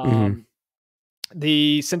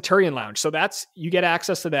 The Centurion Lounge. So you get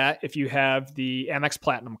access to that if you have the Amex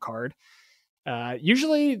Platinum card.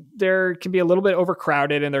 Usually there can be a little bit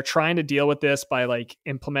overcrowded, and they're trying to deal with this by like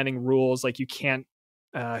implementing rules. Like you can't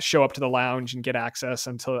show up to the lounge and get access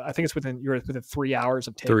until I think it's within 3 hours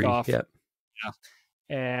of takeoff. 3, yeah.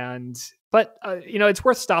 And But it's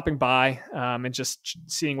worth stopping by and just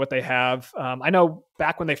seeing what they have. I know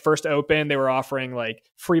back when they first opened, they were offering like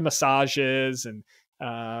free massages and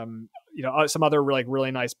some other like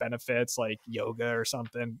really nice benefits like yoga or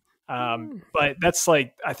something. But that's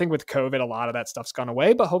like, I think with COVID, a lot of that stuff's gone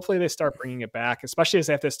away. But hopefully they start bringing it back, especially as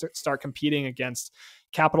they have to start competing against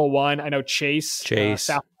Capital One. I know Chase.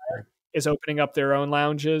 Sapphire is opening up their own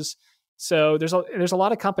lounges. So there's a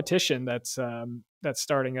lot of competition that's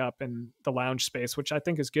starting up in the lounge space, which I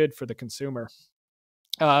think is good for the consumer.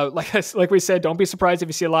 Like we said, don't be surprised if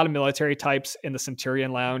you see a lot of military types in the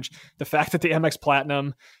Centurion Lounge. The fact that the MX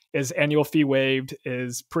Platinum is annual fee waived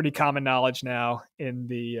is pretty common knowledge now in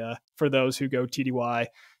the for those who go TDY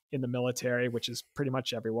in the military, which is pretty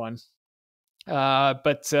much everyone. Sometimes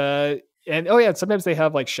they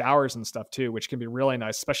have like showers and stuff too, which can be really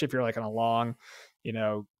nice, especially if you're like on a long,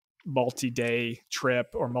 multi-day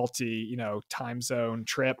trip or time zone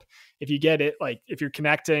trip. If you get it, like if you're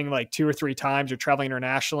connecting like 2 or 3 times, you're traveling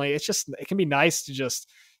internationally, it can be nice to just,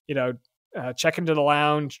 check into the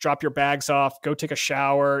lounge, drop your bags off, go take a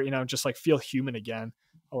shower, just like feel human again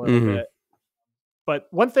a little bit. But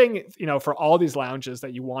one thing, for all these lounges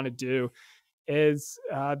that you want to do is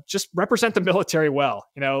just represent the military well.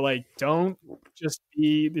 Like don't just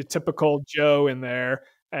be the typical Joe in there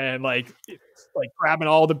and like grabbing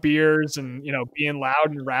all the beers and being loud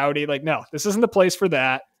and rowdy. Like, no, this isn't the place for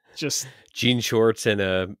that. Just jean shorts and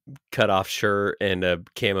a cutoff shirt and a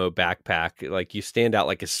camo backpack. Like you stand out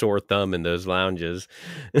like a sore thumb in those lounges.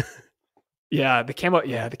 The camo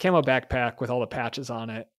backpack with all the patches on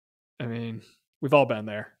it. I mean, we've all been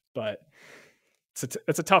there, but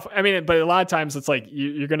it's a tough. I mean, but a lot of times it's like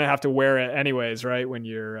you're gonna have to wear it anyways, right? When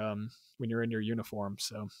you're in your uniform.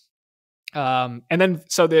 So. And then,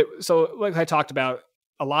 so like I talked about,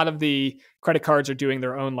 a lot of the credit cards are doing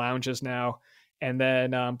their own lounges now. And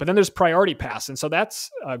then, but then there's Priority Pass. And so that's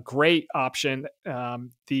a great option.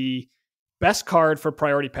 The best card for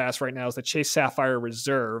Priority Pass right now is the Chase Sapphire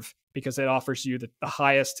Reserve, because it offers you the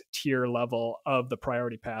highest tier level of the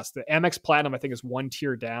Priority Pass. The MX Platinum, I think, is 1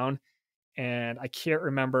 tier down. And I can't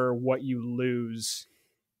remember what you lose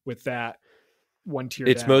with that 1 tier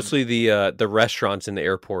it's down. Mostly the restaurants in the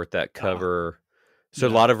airport that cover. A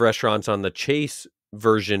lot of restaurants on the Chase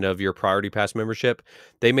version of your Priority Pass membership,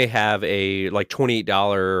 they may have a like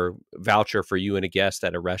 $28 voucher for you and a guest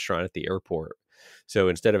at a restaurant at the airport. So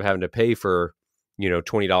instead of having to pay for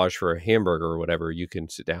 $20 for a hamburger or whatever, you can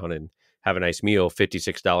sit down and have a nice meal.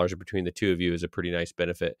 $56 between the two of you is a pretty nice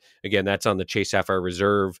benefit. Again, that's on the Chase Sapphire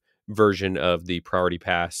Reserve version of the Priority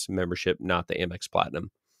Pass membership, not the MX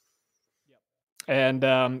Platinum. And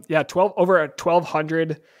over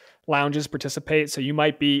 1,200 lounges participate. So you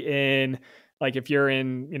might be in, like if you're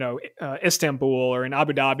in, Istanbul or in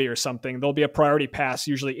Abu Dhabi or something, there'll be a Priority Pass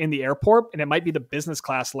usually in the airport, and it might be the business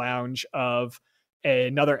class lounge of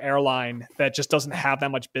another airline that just doesn't have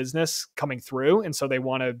that much business coming through. And so they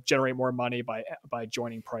want to generate more money by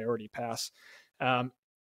joining Priority Pass.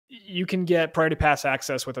 You can get Priority Pass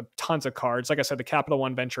access with tons of cards. Like I said, the Capital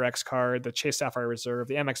One Venture X card, the Chase Sapphire Reserve,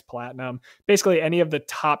 the MX Platinum, basically any of the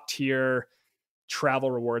top tier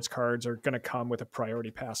travel rewards cards are going to come with a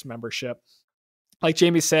Priority Pass membership. Like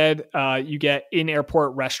Jamie said, you get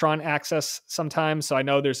in-airport restaurant access sometimes. So I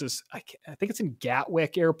know there's this, I think it's in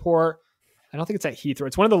Gatwick Airport. I don't think it's at Heathrow.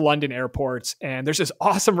 It's one of the London airports. And there's this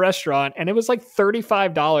awesome restaurant, and it was like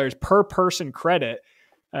 $35 per person credit.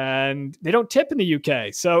 And they don't tip in the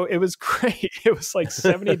UK. So it was great. It was like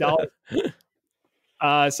 $70.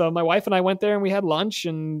 So my wife and I went there and we had lunch,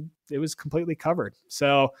 and it was completely covered.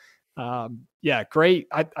 So great.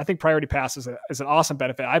 I think Priority Pass is an awesome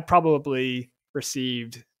benefit. I probably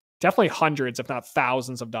received definitely hundreds, if not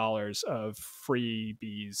thousands of dollars of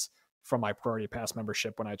freebies from my Priority Pass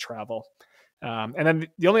membership when I travel. And then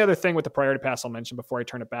the only other thing with the Priority Pass I'll mention before I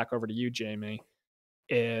turn it back over to you, Jamie,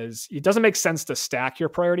 is it doesn't make sense to stack your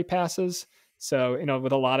Priority Passes. So,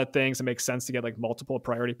 with a lot of things, it makes sense to get like multiple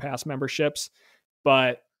Priority Pass memberships.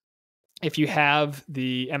 But if you have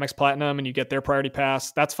the MX Platinum and you get their Priority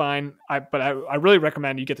Pass, that's fine. But I really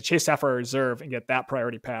recommend you get the Chase Sapphire Reserve and get that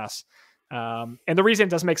Priority Pass. And the reason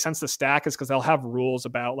it doesn't make sense to stack is because they'll have rules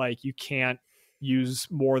about like you can't use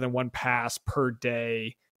more than one pass per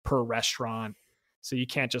day per restaurant. So you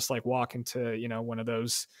can't just like walk into, one of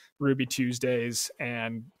those Ruby Tuesdays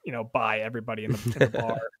and, buy everybody in the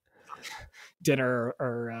bar dinner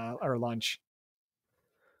or lunch.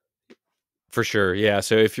 For sure. Yeah.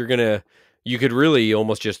 So if you could really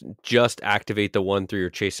almost just activate the one through your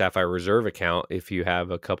Chase Sapphire Reserve account if you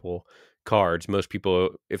have a couple cards. Most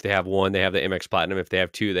people, if they have one, they have the Amex Platinum. If they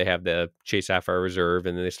have two, they have the Chase Sapphire Reserve,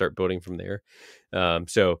 and then they start building from there.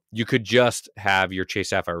 So you could just have your Chase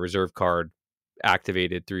Sapphire Reserve card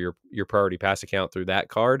activated through your Priority Pass account through that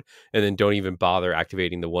card, and then don't even bother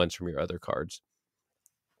activating the ones from your other cards.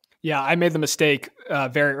 Yeah, I made the mistake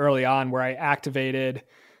very early on where I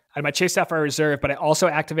had my Chase Sapphire Reserve, but I also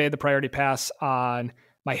activated the Priority Pass on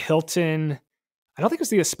my Hilton. I don't think it was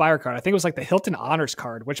the Aspire card. I think it was like the Hilton Honors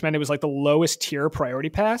card, which meant it was like the lowest tier Priority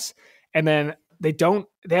Pass. And then they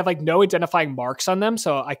have like no identifying marks on them.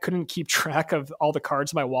 So I couldn't keep track of all the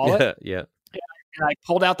cards in my wallet. Yeah. And I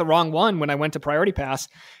pulled out the wrong one when I went to Priority Pass,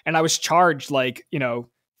 and I was charged like,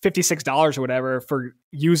 $56 or whatever for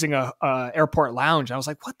using a airport lounge. I was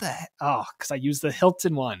like, what the heck? Oh, because I used the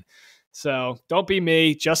Hilton one. So don't be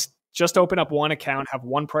me. Just open up one account, have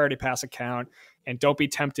one Priority Pass account, and don't be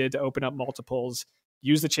tempted to open up multiples.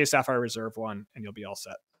 Use the Chase Sapphire Reserve one, and you'll be all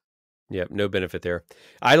set. Yep, no benefit there.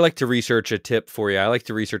 I like to research a tip for you. I like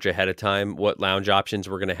to research ahead of time what lounge options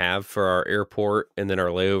we're going to have for our airport and then our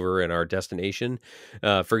layover and our destination.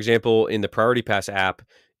 For example, in the Priority Pass app,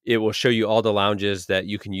 it will show you all the lounges that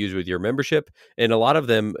you can use with your membership. And a lot of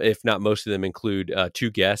them, if not most of them, include 2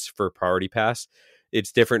 guests for Priority Pass.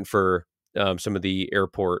 It's different for some of the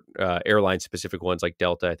airport airline specific ones like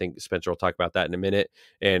Delta. I think Spencer will talk about that in a minute.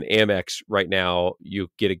 And Amex right now, you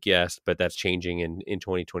get a guest, but that's changing in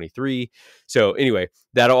 2023. So anyway,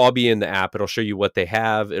 that'll all be in the app. It'll show you what they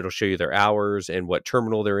have. It'll show you their hours and what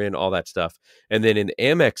terminal they're in, all that stuff. And then in the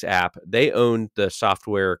Amex app, they own the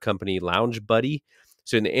software company Lounge Buddy.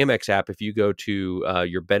 So in the Amex app, if you go to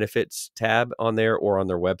your benefits tab on there or on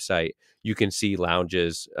their website, you can see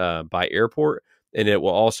lounges by airport. And it will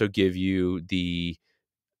also give you the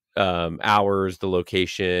hours, the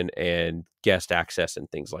location, and guest access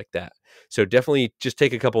and things like that. So definitely just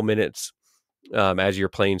take a couple minutes as your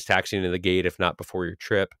plane's taxiing to the gate, if not before your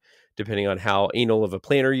trip, depending on how anal of a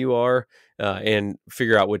planner you are, and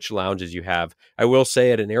figure out which lounges you have. I will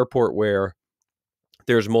say at an airport where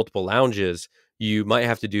there's multiple lounges, you might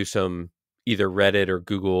have to do some either Reddit or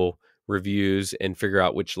Google reviews and figure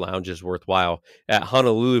out which lounge is worthwhile. At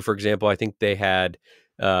Honolulu, for example, I think they had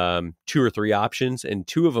 2 or 3 options, and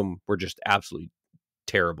 2 of them were just absolutely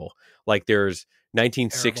terrible. Like there's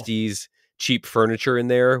 1960s cheap furniture in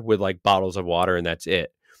there with like bottles of water, and that's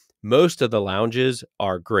it. Most of the lounges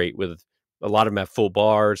are great, with a lot of them have full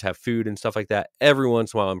bars, have food and stuff like that. Every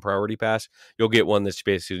once in a while on Priority Pass, you'll get one that's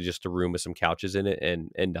basically just a room with some couches in it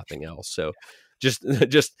and nothing else. So just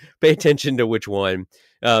pay attention to which one.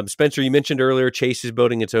 Spencer, you mentioned earlier, Chase is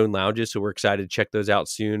building its own lounges, so we're excited to check those out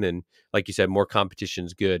soon. And like you said, more competition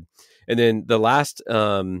is good. And then the last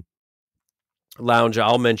lounge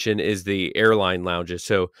I'll mention is the airline lounges.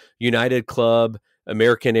 So United Club,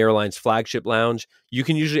 American Airlines Flagship Lounge, you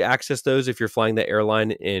can usually access those if you're flying the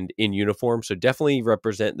airline and in uniform. So definitely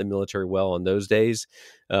represent the military well on those days.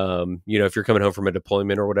 If you're coming home from a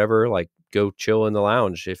deployment or whatever, like go chill in the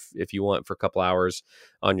lounge if you want for a couple hours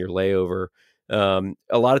on your layover. A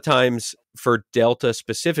lot of times for Delta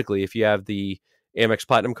specifically, if you have the Amex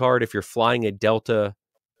Platinum card, if you're flying a Delta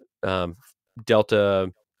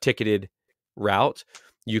ticketed route,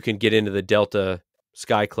 you can get into the Delta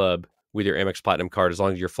Sky Club with your Amex Platinum card as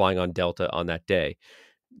long as you're flying on Delta on that day.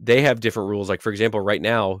 They have different rules. Like for example, right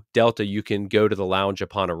now, Delta, you can go to the lounge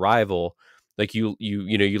upon arrival. Like you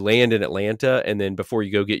land in Atlanta, and then before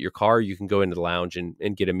you go get your car, you can go into the lounge and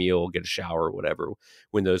get a meal, get a shower, or whatever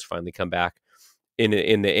when those finally come back. In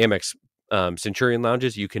the Amex Centurion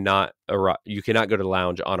lounges, you cannot go to the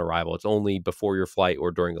lounge on arrival. It's only before your flight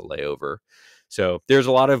or during a layover. So there's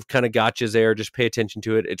a lot of kind of gotchas there. Just pay attention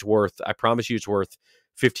to it. I promise you, it's worth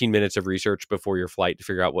 15 minutes of research before your flight to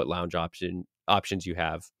figure out what lounge options you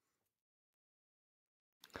have.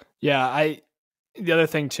 Yeah, the other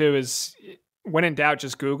thing too is when in doubt,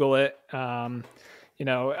 just Google it. I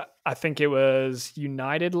think it was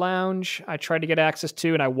United Lounge I tried to get access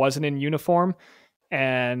to, and I wasn't in uniform.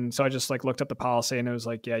 And so I just like looked up the policy, and it was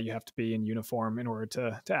like, yeah, you have to be in uniform in order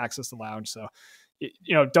to access the lounge. So,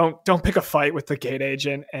 don't pick a fight with the gate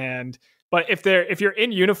agent. But if you're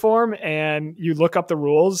in uniform and you look up the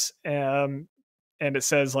rules, and it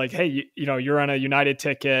says like, hey, you're on a United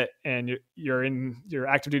ticket and you're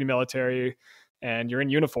active duty military and you're in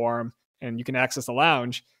uniform and you can access the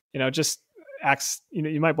lounge, just ask,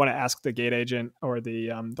 you might want to ask the gate agent or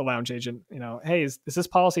the lounge agent, hey, is this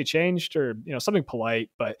policy changed, or, something polite,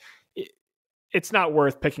 but it's not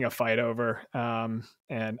worth picking a fight over.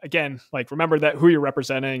 And again, like remember that who you're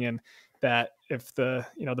representing, and that if the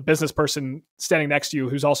business person standing next to you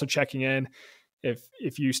who's also checking in,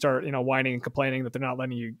 if you start, whining and complaining that they're not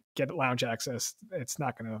letting you get lounge access, it's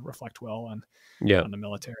not going to reflect well on the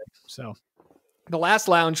military. So the last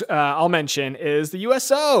lounge I'll mention is the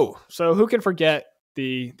USO. So who can forget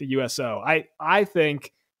the USO? I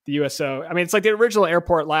think the USO, I mean, it's like the original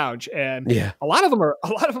airport lounge, and a lot of them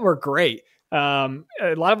are great.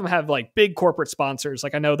 A lot of them have like big corporate sponsors.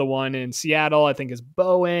 Like I know the one in Seattle, I think is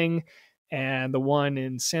Boeing, and the one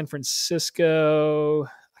in San Francisco,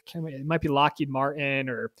 it might be Lockheed Martin,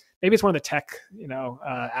 or maybe it's one of the tech,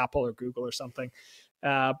 Apple or Google or something.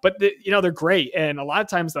 But they're great. And a lot of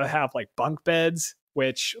times they'll have like bunk beds,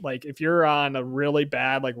 which like if you're on a really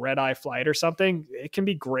bad, like red eye flight or something, it can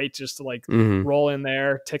be great just to like roll in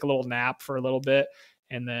there, take a little nap for a little bit,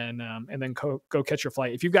 and then go catch your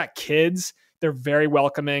flight. If you've got kids, they're very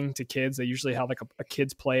welcoming to kids. They usually have like a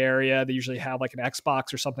kids play area. They usually have like an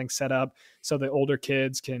Xbox or something set up so the older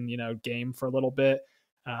kids can, game for a little bit.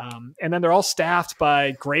 And then they're all staffed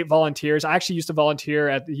by great volunteers. I actually used to volunteer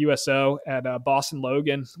at the USO at Boston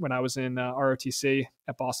Logan when I was in ROTC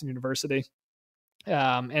at Boston University.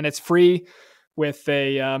 And it's free with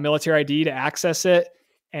a military ID to access it.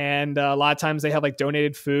 And a lot of times they have like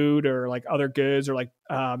donated food or like other goods, or like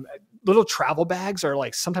little travel bags are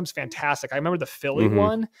like sometimes fantastic. I remember the Philly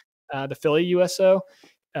one, the Philly USO.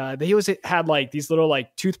 They always had like these little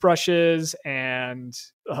like toothbrushes and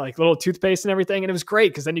like little toothpaste and everything. And it was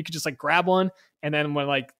great because then you could just like grab one. And then when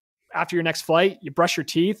like after your next flight, you brush your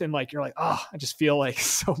teeth and like, you're like, oh, I just feel like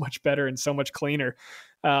so much better and so much cleaner.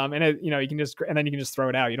 And it, you can just throw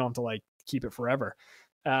it out. You don't have to like keep it forever.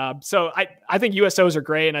 So I think USOs are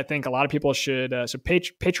great. And I think a lot of people should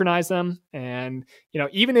patronize them. And,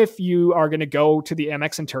 even if you are going to go to the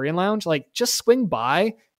MX Centurion Lounge, like just swing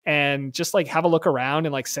by and just like have a look around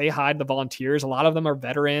and like say hi to the volunteers. A lot of them are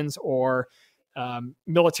veterans or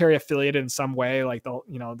military affiliated in some way. Like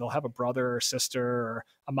they'll have a brother or sister or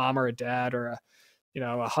a mom or a dad or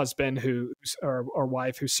a husband or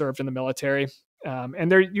wife who served in the military.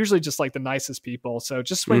 And they're usually just like the nicest people. So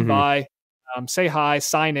just swing by, say hi,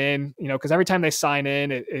 sign in, because every time they sign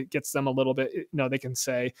in, it gets them a little bit, they can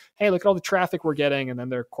say, hey, look at all the traffic we're getting. And then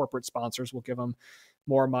their corporate sponsors will give them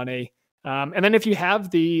more money. And then if you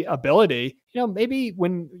have the ability, maybe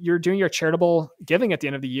when you're doing your charitable giving at the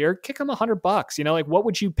end of the year, kick them $100, like what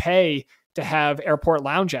would you pay to have airport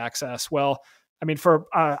lounge access? Well, I mean, for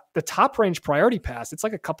the top range priority pass, it's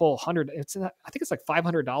like a couple hundred, I think it's like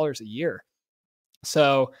 $500 a year.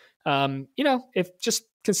 So, if just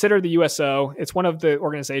consider the USO, it's one of the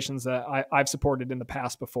organizations that I've supported in the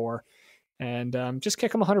past before. And just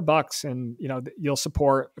kick them $100, and you'll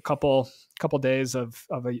support a couple days of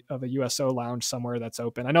a USO lounge somewhere that's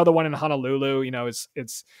open. I know the one in Honolulu,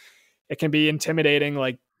 it can be intimidating.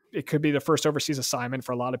 Like it could be the first overseas assignment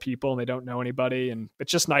for a lot of people, and they don't know anybody. And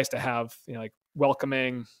it's just nice to have like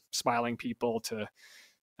welcoming, smiling people to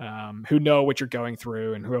who know what you're going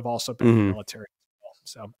through and who have also been in the military.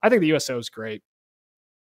 So I think the USO is great.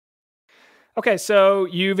 Okay, so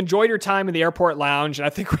you've enjoyed your time in the airport lounge, and I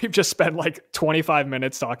think we've just spent like 25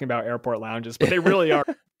 minutes talking about airport lounges, but they really are,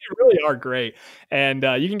 great. And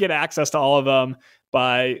you can get access to all of them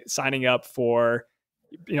by signing up for,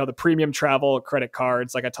 the premium travel credit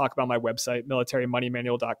cards, like I talk about on my website,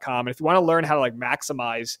 militarymoneymanual.com. And if you want to learn how to like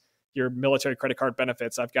maximize your military credit card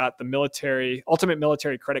benefits, I've got the ultimate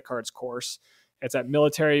military credit cards course. It's at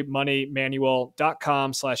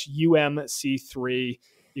militarymoneymanual.com/UMC3.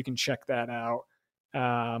 You can check that out.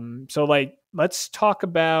 So like, let's talk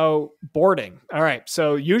about boarding. All right.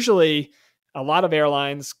 So usually a lot of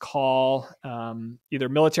airlines call either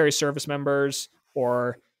military service members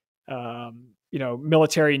or,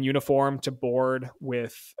 military in uniform to board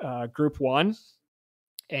with Group 1.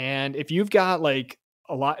 And if you've got like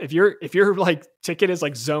a lot, if your like ticket is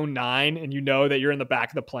like zone 9 and that you're in the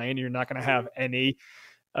back of the plane, and you're not going to have any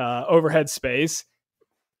overhead space,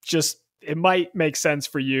 it might make sense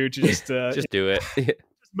for you to just do it. Just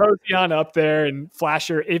mosey on up there and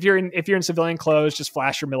flash if you're in civilian clothes, just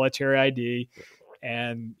flash your military ID.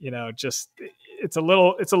 And, it's a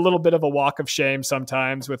little bit of a walk of shame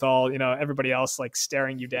sometimes with all, everybody else like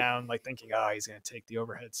staring you down, like thinking, oh, he's going to take the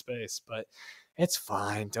overhead space, but it's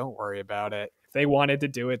fine. Don't worry about it. If they wanted to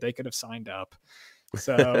do it, they could have signed up.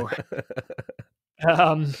 So,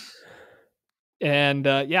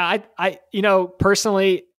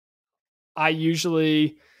 personally, I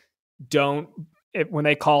usually don't, when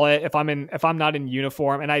they call it, if I'm not in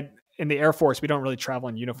uniform, and in the Air Force, we don't really travel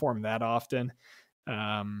in uniform that often.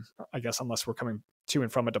 I guess unless we're coming to and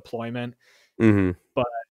from a deployment, but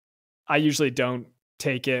I usually don't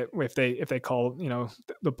take it if they call,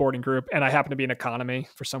 the boarding group, and I happen to be in economy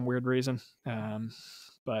for some weird reason.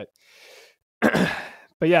 But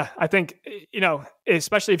But yeah, I think,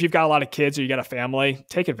 especially if you've got a lot of kids or you got a family,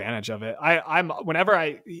 take advantage of it. Whenever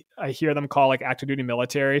I hear them call like active duty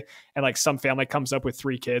military and like some family comes up with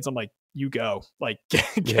 3 kids, I'm like, you go, like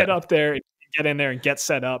get up there and get in there and get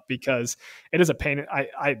set up, because it is a pain.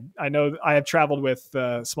 I know I have traveled with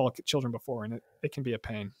small children before, and it can be a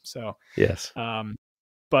pain. So yes.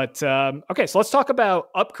 Okay, so let's talk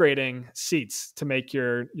about upgrading seats to make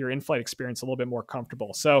your in-flight experience a little bit more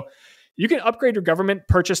comfortable. So you can upgrade your government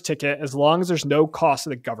purchase ticket as long as there's no cost to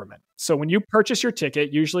the government. So when you purchase your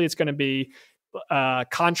ticket, usually it's going to be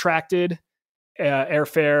contracted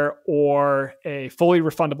airfare or a fully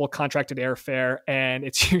refundable contracted airfare. And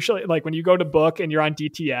it's usually like when you go to book and you're on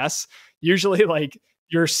DTS, usually like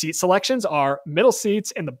your seat selections are middle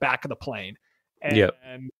seats in the back of the plane. And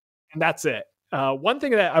that's it. One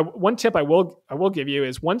tip I will give you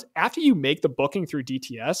is after you make the booking through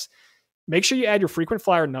DTS, make sure you add your frequent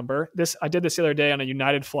flyer number. I did this the other day on a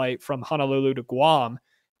United flight from Honolulu to Guam,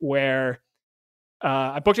 where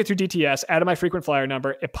I booked it through DTS, added my frequent flyer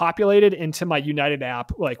number. It populated into my United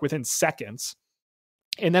app like within seconds.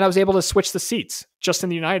 And then I was able to switch the seats just in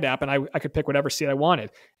the United app, and I could pick whatever seat I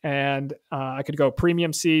wanted. And I could go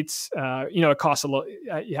premium seats. It costs a little.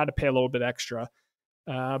 You had to pay a little bit extra.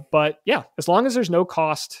 But yeah, as long as there's no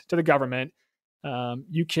cost to the government,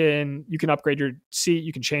 you can upgrade your seat,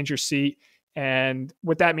 you can change your seat. And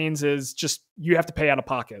what that means is just, you have to pay out of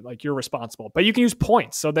pocket, like you're responsible, but you can use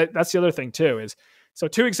points. So that's the other thing too, is, so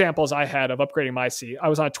 2 examples I had of upgrading my seat. I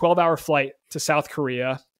was on a 12-hour flight to South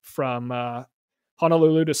Korea from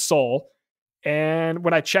Honolulu to Seoul. And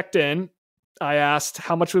when I checked in, I asked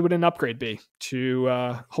how much would an upgrade be to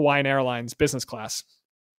Hawaiian Airlines business class.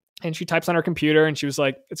 And she types on her computer and she was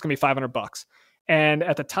like, it's going to be $500. And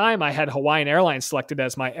at the time I had Hawaiian Airlines selected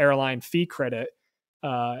as my airline fee credit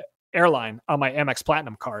airline on my Amex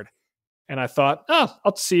Platinum card. And I thought,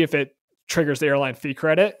 I'll see if it triggers the airline fee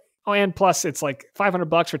credit. Oh, and plus it's like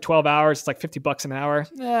 $500 for 12 hours. It's like $50 an hour.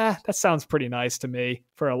 That sounds pretty nice to me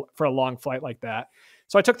for a long flight like that.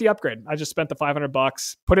 So I took the upgrade. I just spent the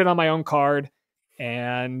 $500, put it on my own card,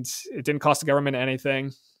 and it didn't cost the government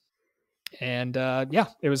anything. And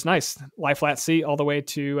it was nice. Lie flat seat all the way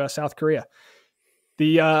to South Korea.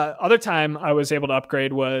 The other time I was able to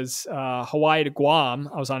upgrade was Hawaii to Guam.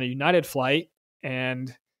 I was on a United flight,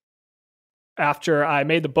 and after I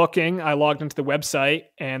made the booking, I logged into the website,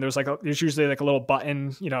 and there's usually like a little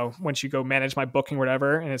button, once you go manage my booking,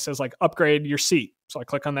 whatever, and it says like upgrade your seat. So I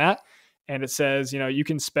click on that, and it says, you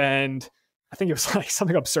can spend, I think it was like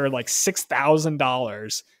something absurd, like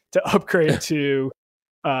 $6,000 to upgrade to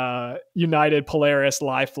United Polaris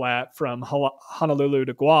lie flat from Honolulu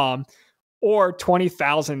to Guam, or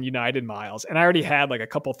 20,000 United miles. And I already had like a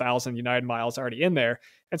couple thousand United miles already in there.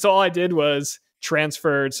 And so all I did was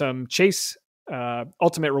transferred some Chase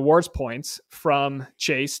Ultimate Rewards points from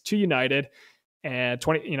Chase to United, and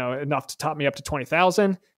enough to top me up to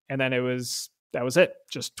 20,000. And then that was it,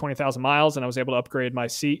 just 20,000 miles. And I was able to upgrade my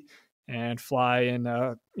seat and fly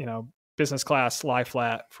in, business class lie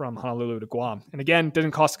flat from Honolulu to Guam. And again,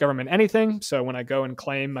 didn't cost the government anything. So when I go and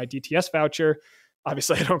claim my DTS voucher,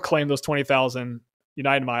 obviously I don't claim those 20,000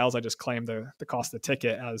 United miles. I just claim the cost of the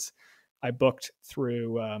ticket as I booked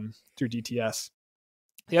through DTS.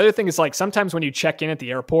 The other thing is, like, sometimes when you check in at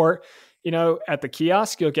the airport, at the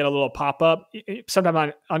kiosk, you'll get a little pop-up,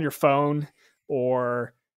 sometimes on your phone,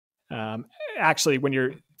 or actually when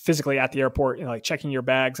you're physically at the airport, like checking your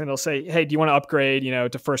bags, and it'll say, hey, do you want to upgrade,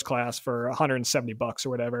 to first class for $170 or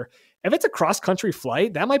whatever. If it's a cross-country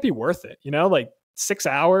flight, that might be worth it. Like 6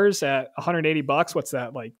 hours at $180, what's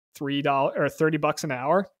that, like $3 or $30 an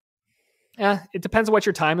hour? It depends on what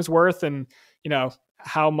your time is worth, and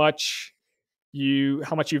how much you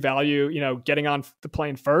value getting on the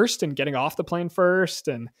plane first and getting off the plane first,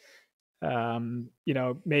 and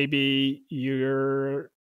maybe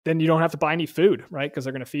then you don't have to buy any food, right? Because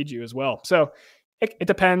they're going to feed you as well. So it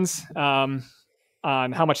depends on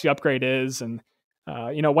how much the upgrade is. And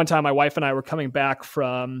one time my wife and I were coming back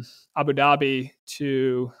from Abu Dhabi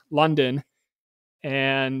to London,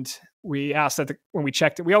 and we asked when we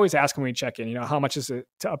checked it, we always ask when we check in, how much is it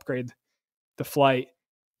to upgrade the flight?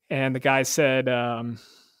 And the guy said,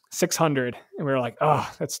 600. And we were like,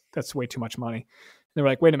 oh, that's way too much money. And they were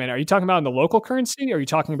like, wait a minute, are you talking about in the local currency, or are you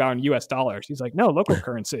talking about in US dollars? He's like, no, local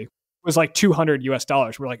currency. It was like $200 US.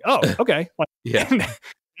 We're like, oh, okay. Yeah.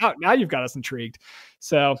 now you've got us intrigued.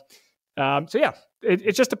 So yeah,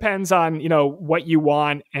 it just depends on, what you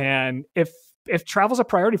want. And if travel's a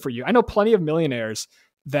priority for you. I know plenty of millionaires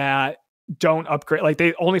that don't upgrade, like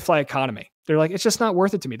they only fly economy. They're like, it's just not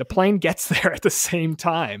worth it to me. The plane gets there at the same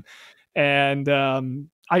time. And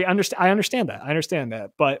I understand that. I understand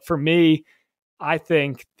that. But for me, I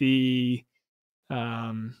think the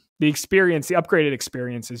experience, the upgraded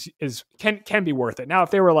experience can be worth it. Now, if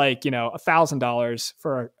they were like, $1,000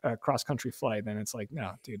 for a cross country flight, then it's like,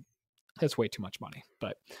 no, dude, that's way too much money.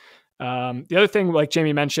 But the other thing, like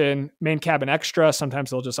Jamie mentioned, main cabin extra,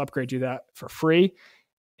 sometimes they'll just upgrade you that for free.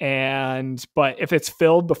 But if it's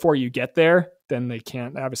filled before you get there, then they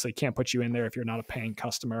obviously can't put you in there if you're not a paying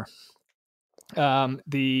customer.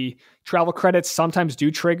 The travel credits sometimes do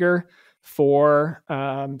trigger for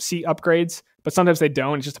seat upgrades, but sometimes they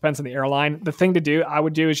don't. It just depends on the airline. The thing I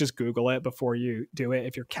would do is just Google it before you do it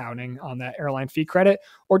if you're counting on that airline fee credit,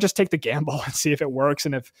 or just take the gamble and see if it works.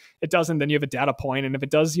 And if it doesn't, then you have a data point. And if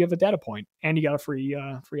it does, you have a data point, and you got a free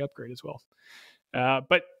upgrade as well.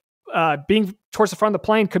 But being towards the front of the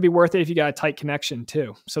plane could be worth it if you got a tight connection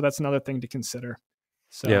too. So that's another thing to consider.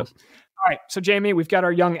 So, All right. So Jamie, we've got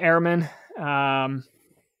our young airmen.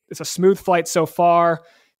 It's a smooth flight so far.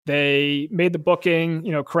 They made the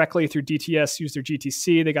booking, correctly through DTS, used their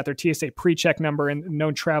GTC. They got their TSA PreCheck number and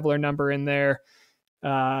known traveler number in there.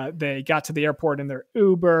 They got to the airport in their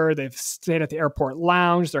Uber. They've stayed at the airport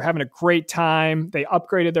lounge. They're having a great time. They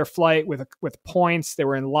upgraded their flight with points. They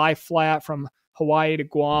were in lie flat from Hawaii to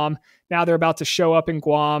Guam. Now they're about to show up in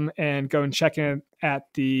Guam and go and check in at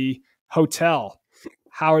the hotel.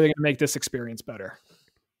 How are they going to make this experience better?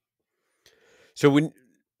 So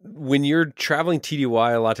when you're traveling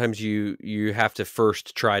TDY, a lot of times you have to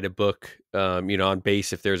first try to book, on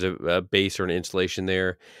base if there's a base or an installation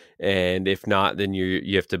there, and if not, then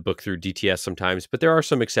you have to book through DTS sometimes. But there are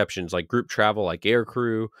some exceptions, like group travel, like air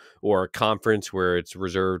crew, or a conference where it's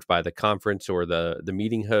reserved by the conference or the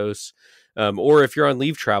meeting hosts. Or if you're on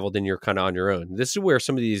leave travel, then you're kind of on your own. This is where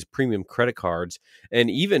some of these premium credit cards, and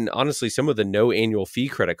even honestly, some of the no annual fee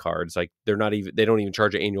credit cards, like they don't even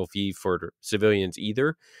charge an annual fee for civilians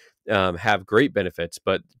either, have great benefits.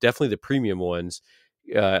 But definitely the premium ones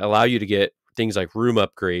allow you to get things like room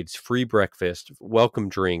upgrades, free breakfast, welcome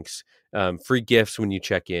drinks, free gifts when you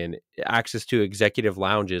check in, access to executive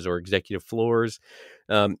lounges or executive floors.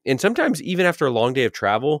 And sometimes even after a long day of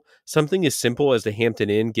travel, something as simple as the Hampton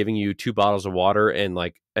Inn giving you 2 bottles of water and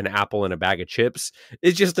like an apple and a bag of chips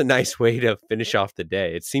is just a nice way to finish off the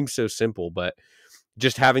day. It seems so simple, but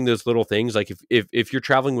just having those little things, like if you're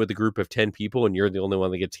traveling with a group of 10 people and you're the only one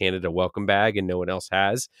that gets handed a welcome bag and no one else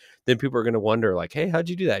has, then people are going to wonder like, hey, how'd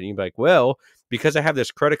you do that? And you'd be like, well, because I have this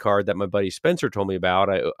credit card that my buddy Spencer told me about,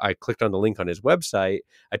 I clicked on the link on his website,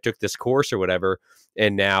 I took this course or whatever,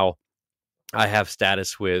 and now I have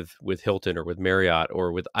status with Hilton or with Marriott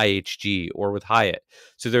or with IHG or with Hyatt.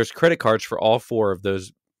 So there's credit cards for all 4 of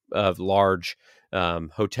those large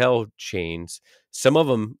hotel chains. Some of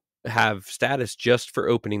them have status just for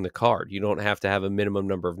opening the card. You don't have to have a minimum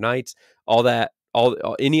number of nights.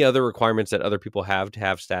 Any other requirements that other people have to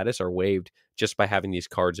have status are waived just by having these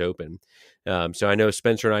cards open. So I know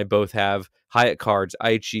Spencer and I both have Hyatt cards,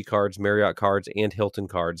 IHG cards, Marriott cards, and Hilton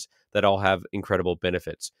cards that all have incredible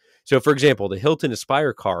benefits. So for example, the Hilton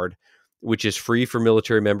Aspire card, which is free for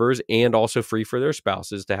military members and also free for their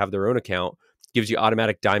spouses to have their own account, gives you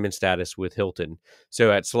automatic diamond status with Hilton.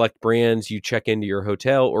 So at select brands, you check into your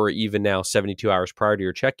hotel, or even now 72 hours prior to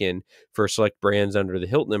your check-in for select brands under the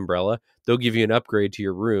Hilton umbrella, they'll give you an upgrade to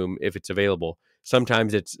your room if it's available.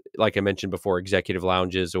 Sometimes it's, like I mentioned before, executive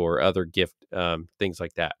lounges or other gift things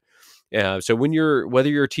like that. So whether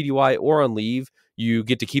you're a TDY or on leave, you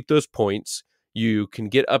get to keep those points. You can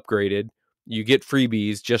get upgraded. You get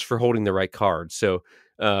freebies just for holding the right card. So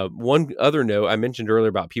one other note, I mentioned earlier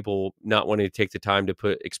about people not wanting to take the time to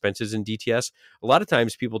put expenses in DTS. A lot of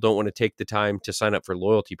times people don't want to take the time to sign up for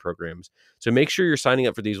loyalty programs. So make sure you're signing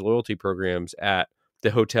up for these loyalty programs at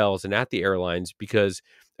the hotels and at the airlines, because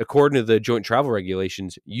according to the joint travel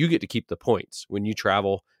regulations, you get to keep the points when you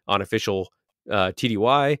travel on official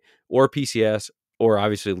TDY or PCS, or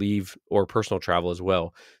obviously leave or personal travel as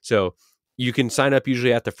well. So you can sign up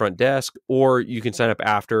usually at the front desk, or you can sign up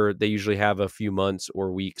after. They usually have a few months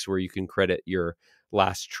or weeks where you can credit your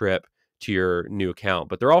last trip to your new account.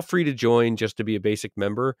 But they're all free to join just to be a basic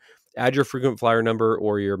member. Add your frequent flyer number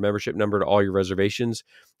or your membership number to all your reservations,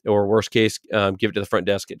 or worst case, give it to the front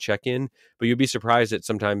desk at check-in. But you'll be surprised that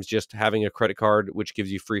sometimes just having a credit card, which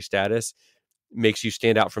gives you free status, makes you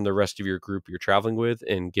stand out from the rest of your group you're traveling with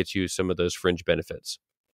and gets you some of those fringe benefits.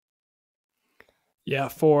 Yeah,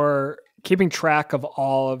 for keeping track of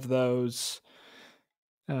all of those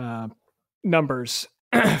numbers,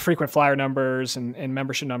 frequent flyer numbers and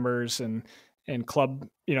membership numbers and club,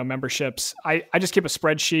 memberships. I just keep a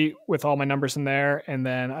spreadsheet with all my numbers in there. And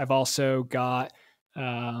then I've also got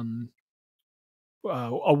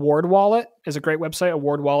Award Wallet is a great website,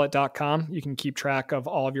 awardwallet.com. You can keep track of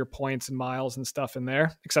all of your points and miles and stuff in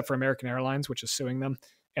there, except for American Airlines, which is suing them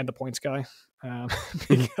and the points guy,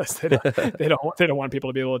 because they don't want people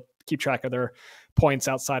to be able to keep track of their points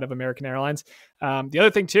outside of American Airlines. The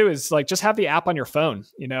other thing too is like just have the app on your phone.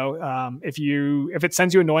 If it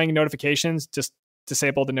sends you annoying notifications, just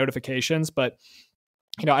disable the notifications. But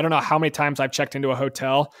I don't know how many times I've checked into a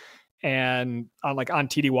hotel and on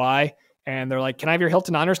TDY. And they're like, can I have your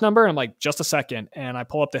Hilton Honors number? And I'm like, just a second. And I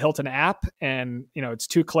pull up the Hilton app and, it's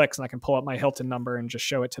 2 clicks and I can pull up my Hilton number and just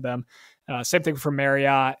show it to them. Same thing for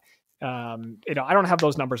Marriott. I don't have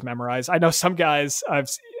those numbers memorized. I know some guys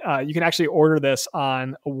you can actually order this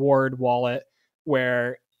on Award Wallet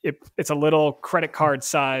where it's a little credit card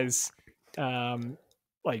size,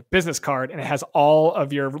 business card, and it has all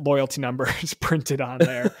of your loyalty numbers printed on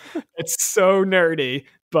there. It's so nerdy,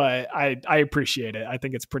 but I appreciate it. I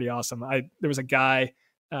think it's pretty awesome. There was a guy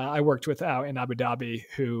I worked with out in Abu Dhabi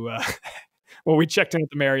who, when we checked in at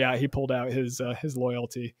the Marriott, he pulled out his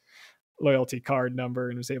loyalty card number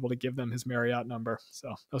and was able to give them his Marriott number. So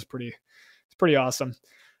that was pretty awesome.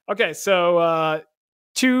 Okay. So,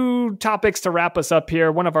 2 topics to wrap us up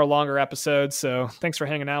here. One of our longer episodes. So thanks for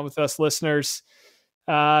hanging out with us, listeners.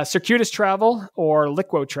 Circuitous travel or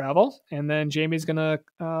Liquo travel. And then Jamie's going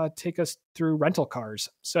to take us through rental cars.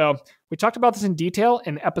 So we talked about this in detail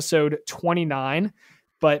in episode 29,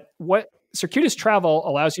 but what circuitous travel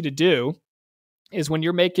allows you to do is when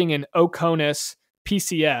you're making an OCONUS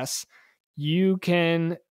PCS, you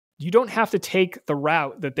don't have to take the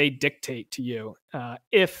route that they dictate to you.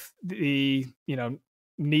 If the,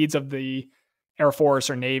 needs of the Air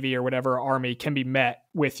Force or Navy or whatever Army can be met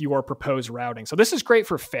with your proposed routing. So this is great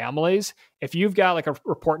for families. If you've got like a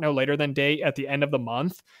report no later than date at the end of the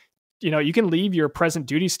month, you can leave your present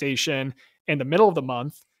duty station in the middle of the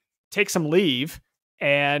month, take some leave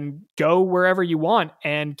and go wherever you want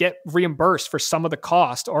and get reimbursed for some of the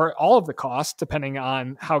cost or all of the cost, depending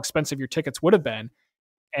on how expensive your tickets would have been.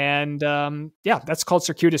 And that's called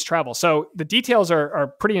circuitous travel. So the details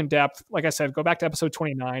are pretty in depth. Like I said, go back to episode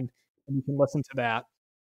 29. And you can listen to that.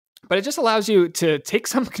 But it just allows you to take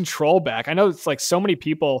some control back. I know it's like so many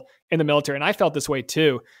people in the military, and I felt this way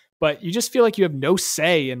too, but you just feel like you have no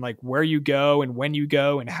say in like where you go and when you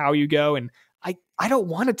go and how you go. And I don't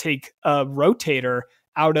want to take a rotator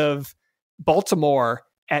out of Baltimore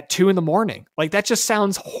at 2 a.m. Like that just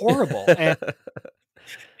sounds horrible.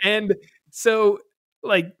 and so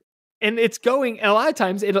and it's going, and a lot of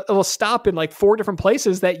times it'll stop in like 4 different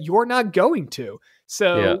places that you're not going to.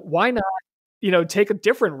 So why not, take a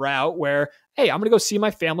different route where, hey, I'm going to go see my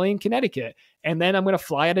family in Connecticut. And then I'm going to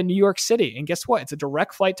fly out of New York City. And guess what? It's a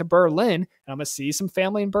direct flight to Berlin. And I'm going to see some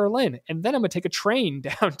family in Berlin. And then I'm going to take a train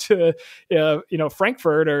down to,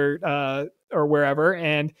 Frankfurt or wherever.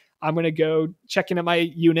 And I'm going to go check in at my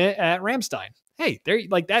unit at Ramstein. Hey,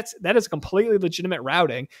 that is completely legitimate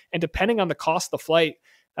routing. And depending on the cost of the flight,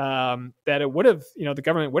 that it would have, the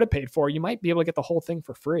government would have paid for, you might be able to get the whole thing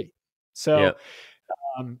for free. So,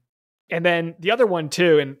 and then the other one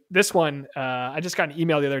too, and this one, I just got an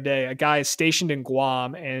email the other day. A guy is stationed in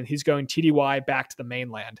Guam and he's going TDY back to the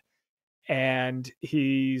mainland. And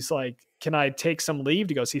he's like, can I take some leave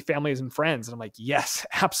to go see families and friends? And I'm like, yes,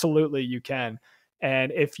 absolutely you can.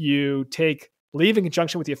 And if you take leave in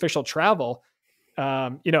conjunction with the official travel,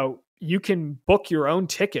 you can book your own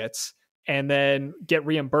tickets and then get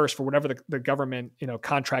reimbursed for whatever the government,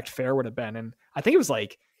 contract fare would have been. And I think it was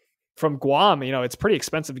like from Guam, it's pretty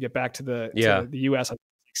expensive to get back to the US, like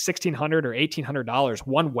 $1,600 or $1,800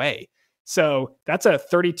 one way. So that's a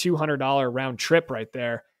 $3,200 round trip right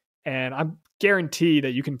there. And I'm guaranteed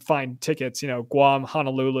that you can find tickets, Guam,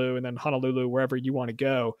 Honolulu, and then Honolulu, wherever you want to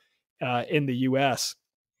go in the US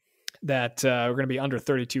that are going to be under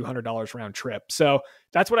 $3,200 round trip. So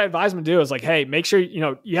that's what I advise them to do is like, hey, make sure,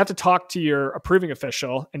 you have to talk to your approving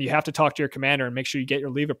official and you have to talk to your commander and make sure you get your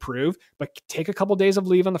leave approved, but take a couple of days of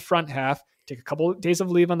leave on the front half, take a couple of days of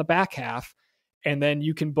leave on the back half, and then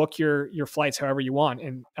you can book your flights however you want.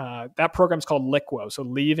 And that program is called Liquo. So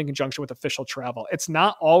leave in conjunction with official travel. It's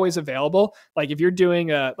not always available. Like if you're doing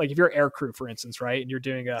if you're air crew, for instance, right? And you're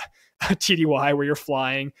doing a TDY where you're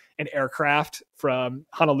flying an aircraft from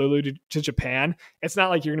Honolulu to Japan, it's not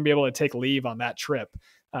like you're going to be able to take leave on that trip.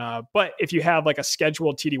 But if you have like a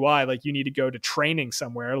scheduled TDY, like you need to go to training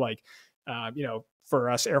somewhere, like, for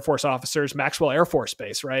us Air Force officers, Maxwell Air Force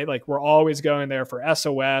Base, right? Like we're always going there for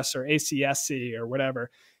SOS or ACSC or whatever.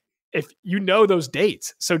 If you know those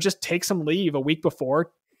dates, so just take some leave a week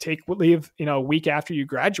before, take leave, a week after you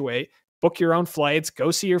graduate, book your own flights,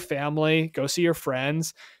 go see your family, go see your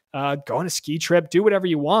friends, go on a ski trip, do whatever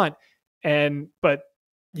you want. But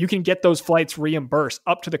you can get those flights reimbursed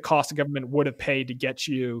up to the cost the government would have paid to get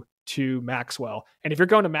you to Maxwell. And if you're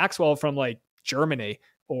going to Maxwell from like Germany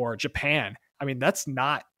or Japan, I mean,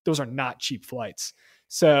 those are not cheap flights.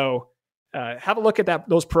 So have a look at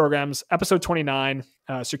those programs, episode 29,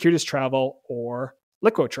 Circuitous Travel or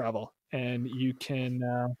Liquo Travel, and you can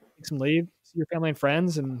take some leave, see your family and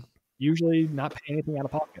friends, and usually not pay anything out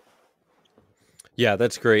of pocket. Yeah,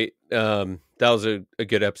 that's great. That was a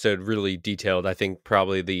good episode, really detailed. I think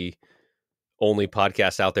probably the only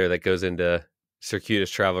podcast out there that goes into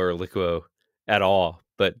Circuitous Travel or Liquo at all,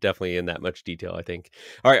 but definitely in that much detail, I think.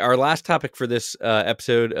 All right, our last topic for this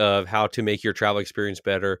episode of how to make your travel experience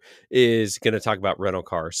better is going to talk about rental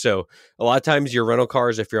cars. So a lot of times your rental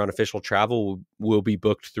cars, if you're on official travel, will be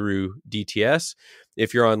booked through DTS.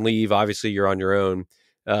 If you're on leave, obviously you're on your own.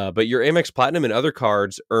 But your Amex Platinum and other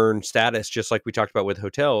cards earn status, just like we talked about with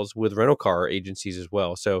hotels, with rental car agencies as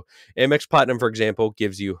well. So Amex Platinum, for example,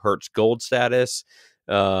 gives you Hertz Gold status.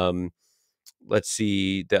 Let's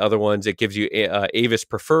see the other ones. It gives you Avis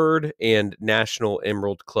Preferred and National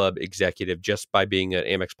Emerald Club Executive just by being an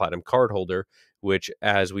Amex Platinum card holder, which,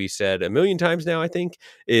 as we said a million times now, I think,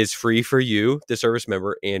 is free for you, the service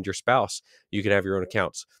member, and your spouse. You can have your own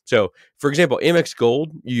accounts. So, for example, Amex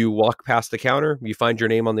Gold, you walk past the counter, you find your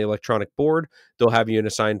name on the electronic board. They'll have you an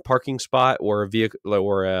assigned parking spot or a vehicle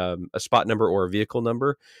or a spot number or a vehicle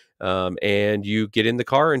number, and you get in the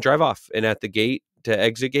car and drive off. And at the gate, to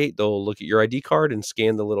exit gate, they'll look at your ID card and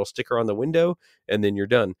scan the little sticker on the window, and then you're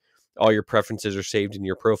done. All your preferences are saved in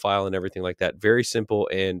your profile and everything like that. Very simple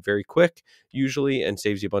and very quick, usually, and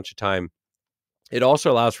saves you a bunch of time. It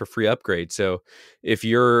also allows for free upgrades. So if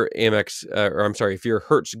you're if you're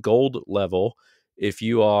Hertz Gold level, if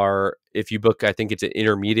you book, I think it's an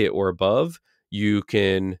intermediate or above, you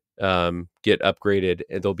can get upgraded,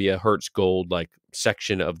 and there'll be a Hertz Gold like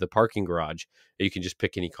section of the parking garage. You can just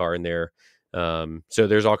pick any car in there. So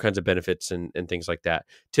there's all kinds of benefits and things like that.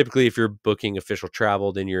 Typically, if you're booking official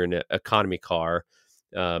travel, then you're in an economy car.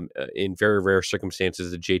 In very rare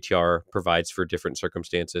circumstances, the JTR provides for different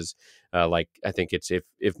circumstances. Like I think it's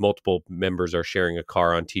if multiple members are sharing a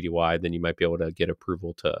car on TDY, then you might be able to get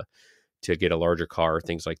approval to get a larger car,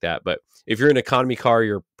 things like that. But if you're in an economy car,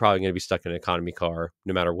 you're probably going to be stuck in an economy car,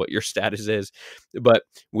 no matter what your status is. But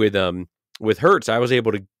with Hertz, I was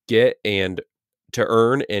able to get and to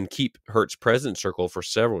earn and keep Hertz President Circle for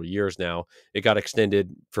several years now. It got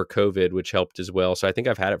extended for COVID, which helped as well. So I think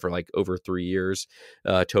I've had it for like over 3 years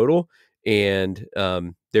total. And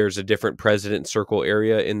there's a different President Circle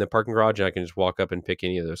area in the parking garage, and I can just walk up and pick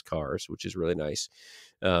any of those cars, which is really nice.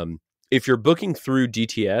 If you're booking through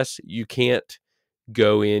DTS, you can't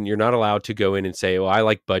go in. You're not allowed to go in and say, "Well, I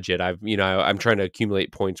like budget. I'm trying to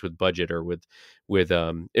accumulate points with budget or with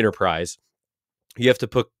enterprise." You have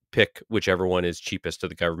to pick whichever one is cheapest to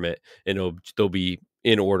the government, and they'll be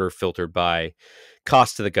in order filtered by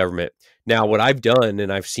cost to the government. Now, what I've done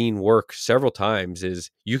and I've seen work several times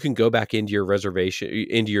is you can go back into your reservation,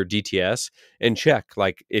 into your DTS, and check.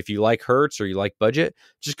 Like if you like Hertz or you like budget,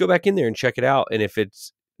 just go back in there and check it out. And if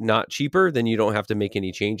it's not cheaper, then you don't have to make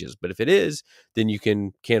any changes. But if it is, then you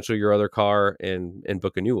can cancel your other car and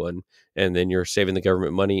book a new one. And then you're saving the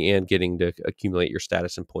government money and getting to accumulate your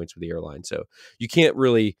status and points with the airline. So you can't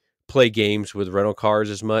really play games with rental cars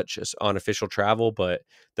as much as on official travel, but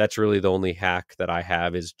that's really the only hack that I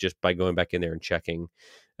have is just by going back in there and checking.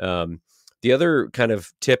 The other kind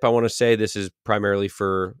of tip I want to say, this is primarily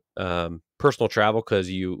for personal travel because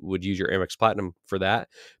you would use your Amex Platinum for that.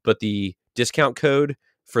 But the discount code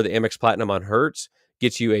for the Amex Platinum on Hertz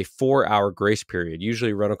gets you a 4-hour grace period.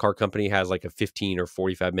 Usually a rental car company has like a 15 or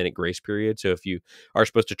 45-minute grace period. So if you are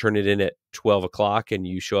supposed to turn it in at 12 o'clock and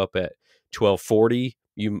you show up at 12:40,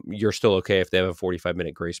 you're still okay if they have a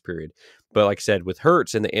 45-minute grace period. But like I said, with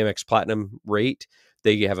Hertz and the Amex Platinum rate,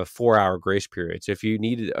 they have a 4-hour grace period. So if you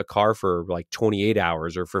needed a car for like 28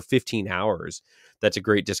 hours or for 15 hours, that's a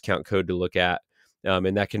great discount code to look at.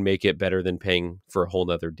 And that can make it better than paying for a whole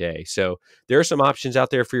nother day. So there are some options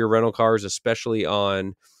out there for your rental cars, especially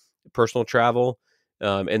on personal travel.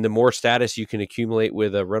 And the more status you can accumulate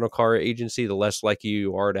with a rental car agency, the less likely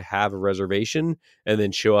you are to have a reservation and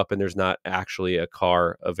then show up and there's not actually a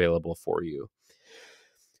car available for you.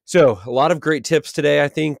 So a lot of great tips today. I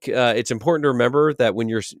think it's important to remember that when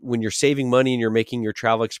you're saving money and you're making your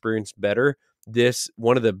travel experience better,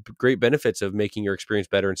 one of the great benefits of making your experience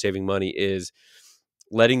better and saving money is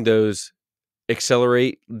letting these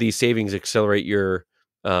savings accelerate your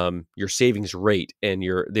savings rate and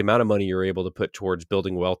the amount of money you're able to put towards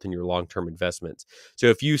building wealth in your long-term investments. So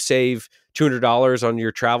if you save $200 on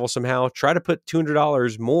your travel somehow, try to put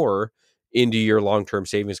 $200 more into your long-term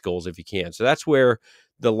savings goals if you can. So that's where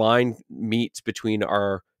the line meets between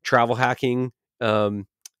our travel hacking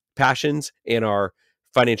passions and our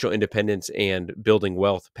financial independence and building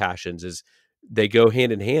wealth passions. Is they go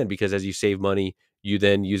hand in hand, because as you save money, you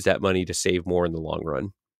then use that money to save more in the long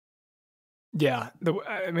run. Yeah. The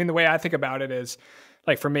way I think about it is,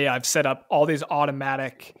 like, for me, I've set up all these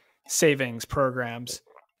automatic savings programs.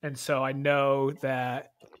 And so I know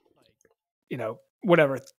that,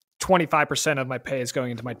 whatever, 25% of my pay is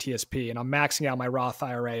going into my TSP, and I'm maxing out my Roth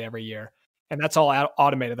IRA every year. And that's all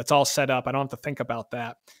automated. That's all set up. I don't have to think about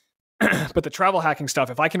that. But the travel hacking stuff,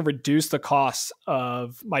 if I can reduce the costs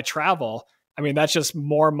of my travel, that's just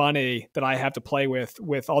more money that I have to play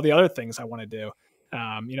with all the other things I want to do.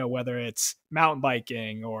 Whether it's mountain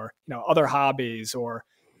biking or, other hobbies, or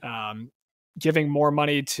giving more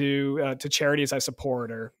money to charities I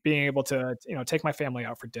support, or being able to, take my family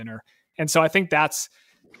out for dinner. And so I think that's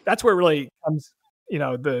where it really comes,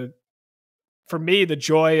 for me, the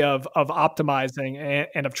joy of optimizing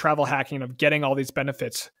and of travel hacking, of getting all these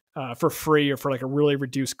benefits for free or for like a really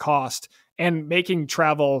reduced cost, and making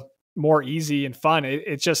travel more easy and fun.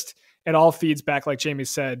 It all feeds back, like Jamie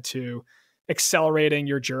said, to accelerating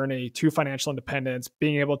your journey to financial independence,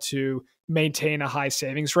 being able to maintain a high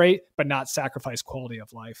savings rate, but not sacrifice quality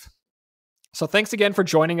of life. So thanks again for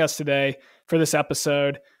joining us today for this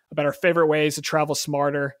episode about our favorite ways to travel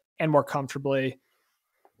smarter and more comfortably.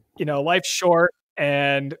 Life's short.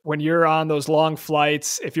 And when you're on those long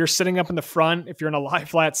flights, if you're sitting up in the front, if you're in a lie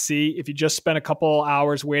flat seat, if you just spent a couple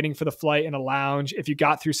hours waiting for the flight in a lounge, if you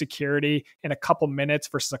got through security in a couple minutes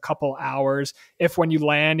versus a couple hours, if when you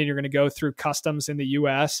land and you're going to go through customs in the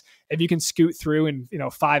US, if you can scoot through in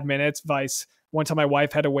 5 minutes, one time my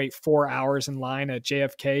wife had to wait 4 hours in line at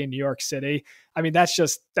JFK in New York City.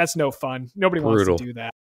 That's no fun. Nobody wants to do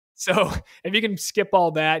that. So if you can skip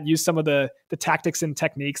all that, use some of the tactics and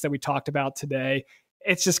techniques that we talked about today,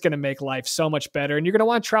 it's just going to make life so much better. And you're going to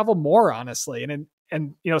want to travel more, honestly.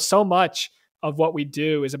 And so much of what we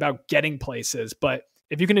do is about getting places. But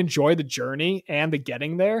if you can enjoy the journey and the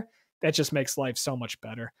getting there, that just makes life so much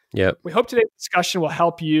better. Yeah. We hope today's discussion will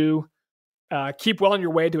help you keep well on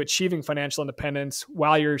your way to achieving financial independence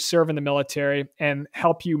while you're serving the military, and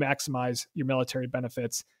help you maximize your military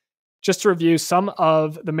benefits. Just to review some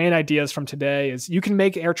of the main ideas from today is you can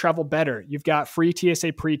make air travel better. You've got free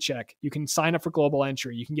TSA PreCheck. You can sign up for global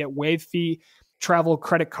entry. You can get waived fee travel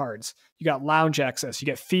credit cards. You got lounge access. You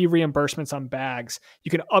get fee reimbursements on bags. You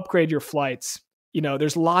can upgrade your flights.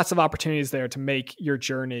 There's lots of opportunities there to make your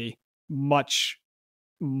journey much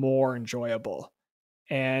more enjoyable.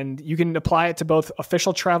 And you can apply it to both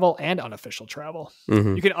official travel and unofficial travel.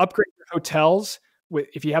 Mm-hmm. You can upgrade your hotels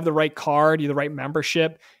if you have the right card, the right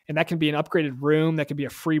membership, and that can be an upgraded room, that can be a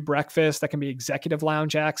free breakfast, that can be executive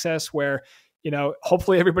lounge access, where,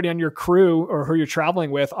 hopefully everybody on your crew or who you're traveling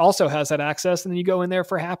with also has that access. And then you go in there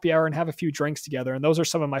for happy hour and have a few drinks together. And those are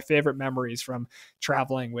some of my favorite memories from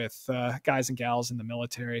traveling with guys and gals in the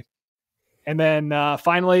military. And then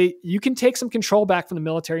finally, you can take some control back from the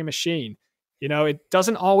military machine. It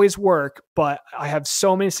doesn't always work, but I have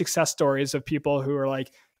so many success stories of people who are like,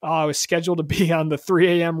 I was scheduled to be on the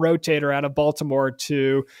 3 a.m. rotator out of Baltimore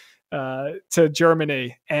to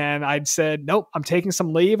Germany. And I'd said, nope, I'm taking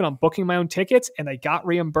some leave and I'm booking my own tickets. And they got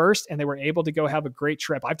reimbursed and they were able to go have a great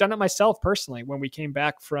trip. I've done it myself personally. When we came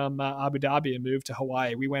back from Abu Dhabi and moved to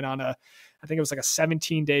Hawaii, we went on I think it was like a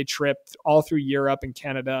 17-day trip all through Europe and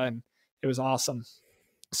Canada. And it was awesome.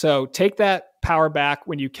 So take that power back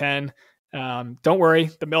when you can. Don't worry,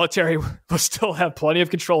 the military will still have plenty of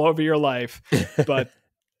control over your life. But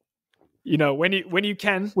when you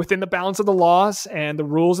can, within the bounds of the laws and the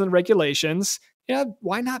rules and regulations,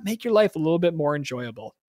 why not make your life a little bit more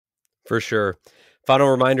enjoyable? For sure. Final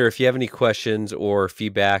reminder, if you have any questions or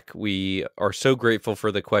feedback, we are so grateful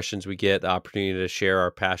for the questions we get, the opportunity to share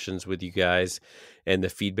our passions with you guys, and the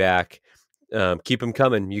feedback. Keep them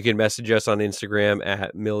coming. You can message us on Instagram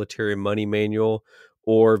at Military Money Manual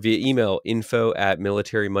or via email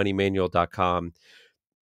info@militarymoneymanual.com.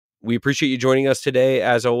 We appreciate you joining us today.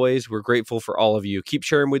 As always, we're grateful for all of you. Keep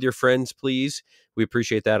sharing with your friends, please. We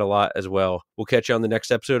appreciate that a lot as well. We'll catch you on the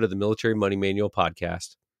next episode of the Military Money Manual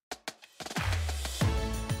podcast.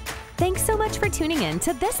 Thanks so much for tuning in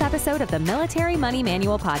to this episode of the Military Money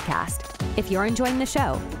Manual podcast. If you're enjoying the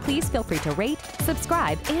show, please feel free to rate,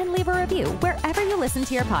 subscribe, and leave a review wherever you listen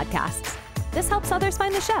to your podcasts. This helps others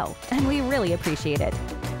find the show, and we really appreciate it.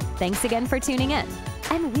 Thanks again for tuning in,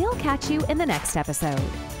 and we'll catch you in the next episode.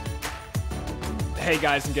 Hey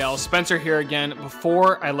guys and gals, Spencer here again.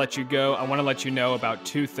 Before I let you go, I want to let you know about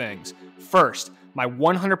two things. First, my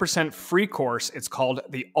 100% free course. It's called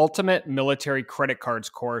the Ultimate Military Credit Cards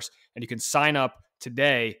Course, and you can sign up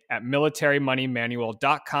today at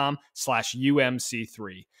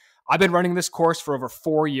militarymoneymanual.com/UMC3. I've been running this course for over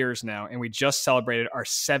 4 years now, and we just celebrated our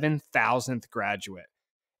 7,000th graduate.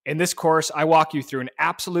 In this course, I walk you through an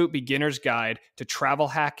absolute beginner's guide to travel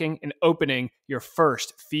hacking and opening your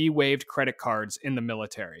first fee-waived credit cards in the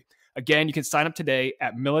military. Again, you can sign up today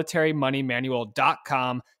at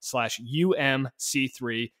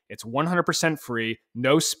militarymoneymanual.com/UMC3. It's 100% free,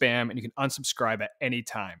 no spam, and you can unsubscribe at any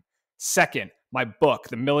time. Second, my book,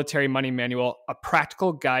 The Military Money Manual, A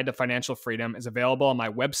Practical Guide to Financial Freedom, is available on my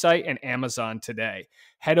website and Amazon today.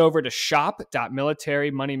 Head over to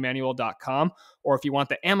shop.militarymoneymanual.com, or if you want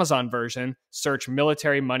the Amazon version, search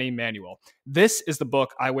Military Money Manual. This is the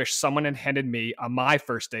book I wish someone had handed me on my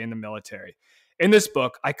first day in the military. In this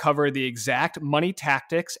book, I cover the exact money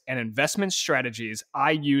tactics and investment strategies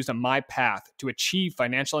I used on my path to achieve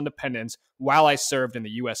financial independence while I served in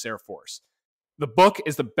the U.S. Air Force. The book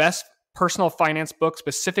is the best personal finance book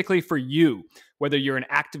specifically for you, whether you're an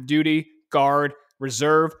active duty, guard,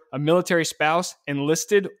 reserve, a military spouse,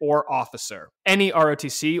 enlisted, or officer. Any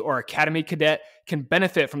ROTC or Academy cadet can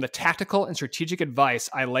benefit from the tactical and strategic advice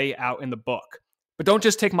I lay out in the book. But don't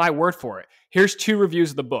just take my word for it. Here's 2 reviews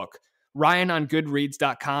of the book. Ryan on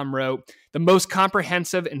Goodreads.com wrote, "The most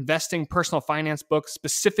comprehensive investing personal finance book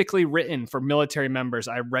specifically written for military members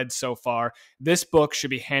I've read so far. This book should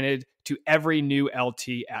be handed to every new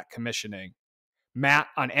LT at commissioning." Matt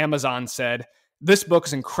on Amazon said, "This book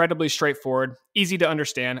is incredibly straightforward, easy to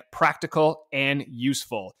understand, practical, and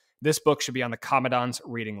useful. This book should be on the Commandant's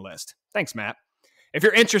reading list." Thanks, Matt. If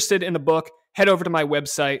you're interested in the book, head over to my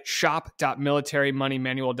website,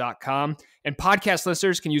 shop.militarymoneymanual.com, and podcast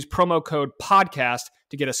listeners can use promo code PODCAST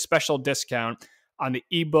to get a special discount on the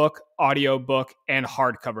ebook, audiobook, and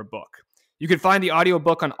hardcover book. You can find the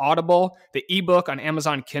audiobook on Audible, the ebook on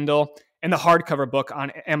Amazon Kindle, and the hardcover book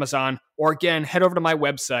on Amazon, or again, head over to my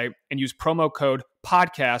website and use promo code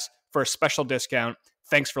PODCAST for a special discount.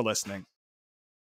 Thanks for listening.